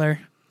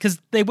Winkler,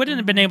 because they wouldn't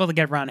have been able to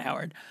get Ron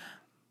Howard.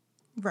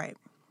 Right.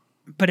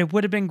 But it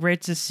would have been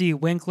great to see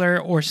Winkler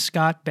or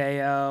Scott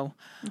Baio.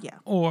 Yeah.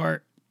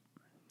 Or,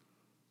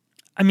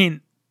 I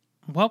mean,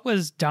 what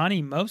was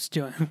Donnie Most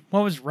doing?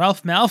 What was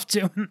Ralph Malph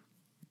doing?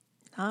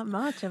 Not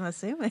much, I'm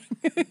assuming.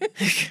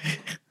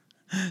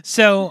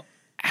 So,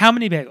 how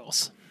many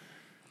bagels?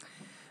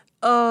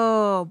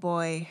 Oh,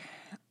 boy.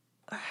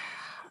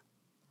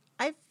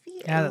 I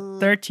feel...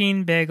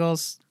 13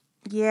 bagels.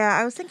 Yeah,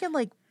 I was thinking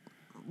like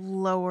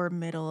lower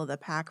middle of the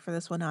pack for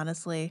this one,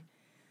 honestly.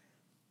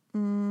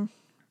 I'll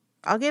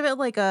give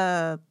it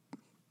a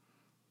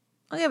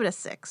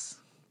 6.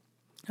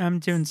 I'm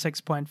doing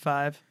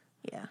 6.5.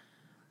 Yeah.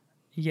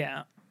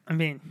 Yeah. I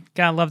mean,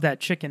 gotta love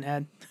that chicken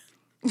head.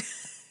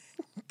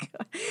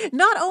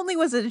 Not only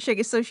was it a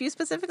chicken, so she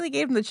specifically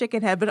gave him the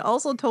chicken head, but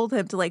also told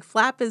him to like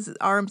flap his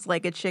arms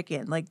like a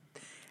chicken, like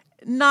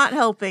not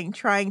helping,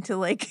 trying to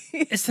like.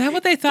 Is that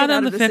what they thought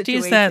in the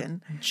 50s? That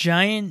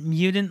giant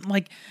mutant,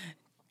 like,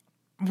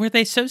 were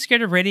they so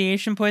scared of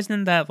radiation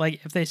poisoning that,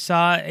 like, if they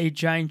saw a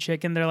giant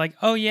chicken, they're like,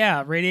 oh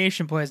yeah,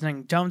 radiation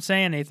poisoning, don't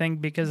say anything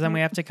because then we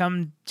have to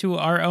come to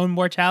our own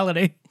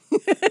mortality.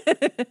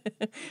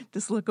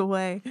 Just look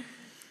away.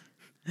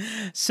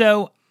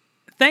 So,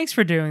 thanks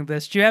for doing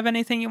this. Do you have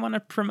anything you want to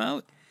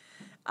promote?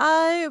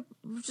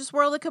 Just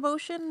World of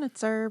Commotion.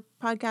 It's our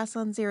podcast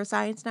on Zero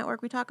Science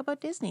Network. We talk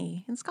about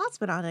Disney, and Scott's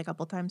been on it a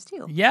couple times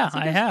too. Yeah, so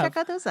I have. Check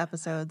out those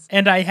episodes.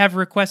 And I have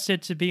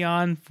requested to be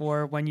on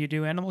for when you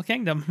do Animal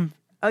Kingdom.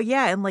 Oh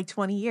yeah, in like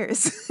 20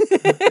 years.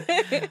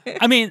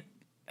 I mean,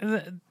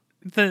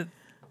 the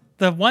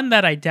one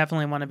that I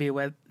definitely want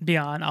to be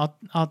on.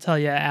 I'll tell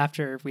you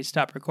after we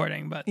stop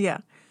recording. But yeah.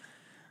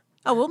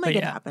 Oh, we'll make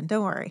it happen.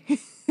 Don't worry.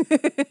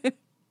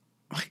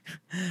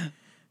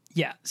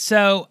 Yeah.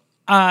 So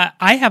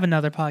I have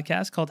another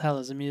podcast called Hell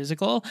is a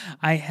Musical.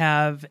 I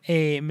have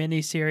a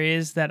mini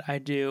series that I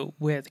do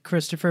with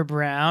Christopher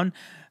Brown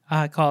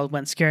called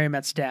When Scary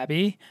Met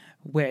Stabby,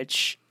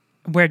 which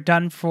we're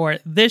done for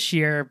this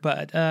year,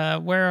 but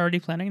we're already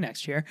planning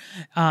next year.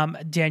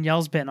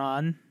 Danielle's been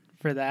on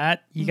for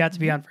that. You got to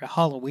be on for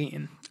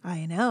Halloween.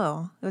 I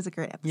know. It was a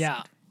great episode.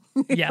 Yeah.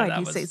 Yeah, if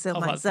I do say so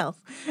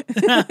myself.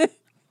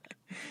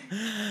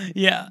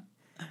 Yeah.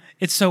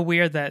 It's so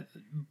weird that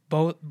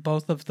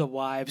both of the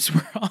wives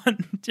were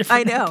on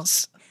different I know.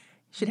 episodes.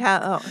 Should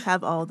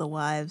have all the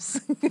wives.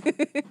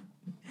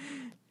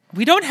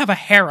 We don't have a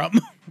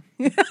harem.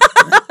 Not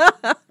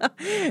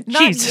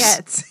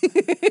yet.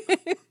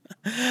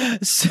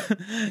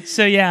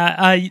 So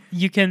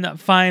you can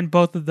find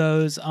both of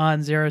those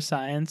on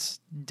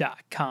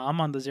zeroscience.com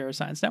on the Zero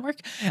Science Network.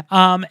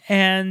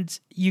 And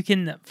you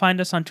can find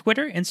us on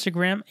Twitter,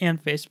 Instagram,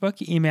 and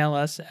Facebook. Email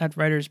us at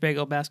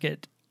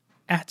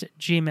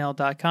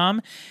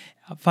writersbagelbasket@gmail.com.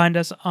 Find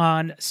us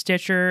on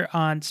Stitcher,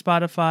 on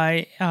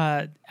Spotify,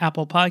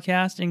 Apple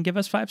Podcast, and give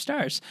us 5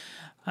 stars.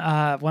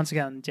 Once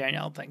again,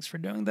 Danielle, thanks for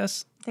doing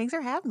this. Thanks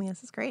for having me.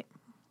 This is great.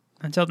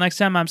 Until next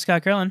time, I'm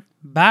Scott Curlin.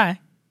 Bye.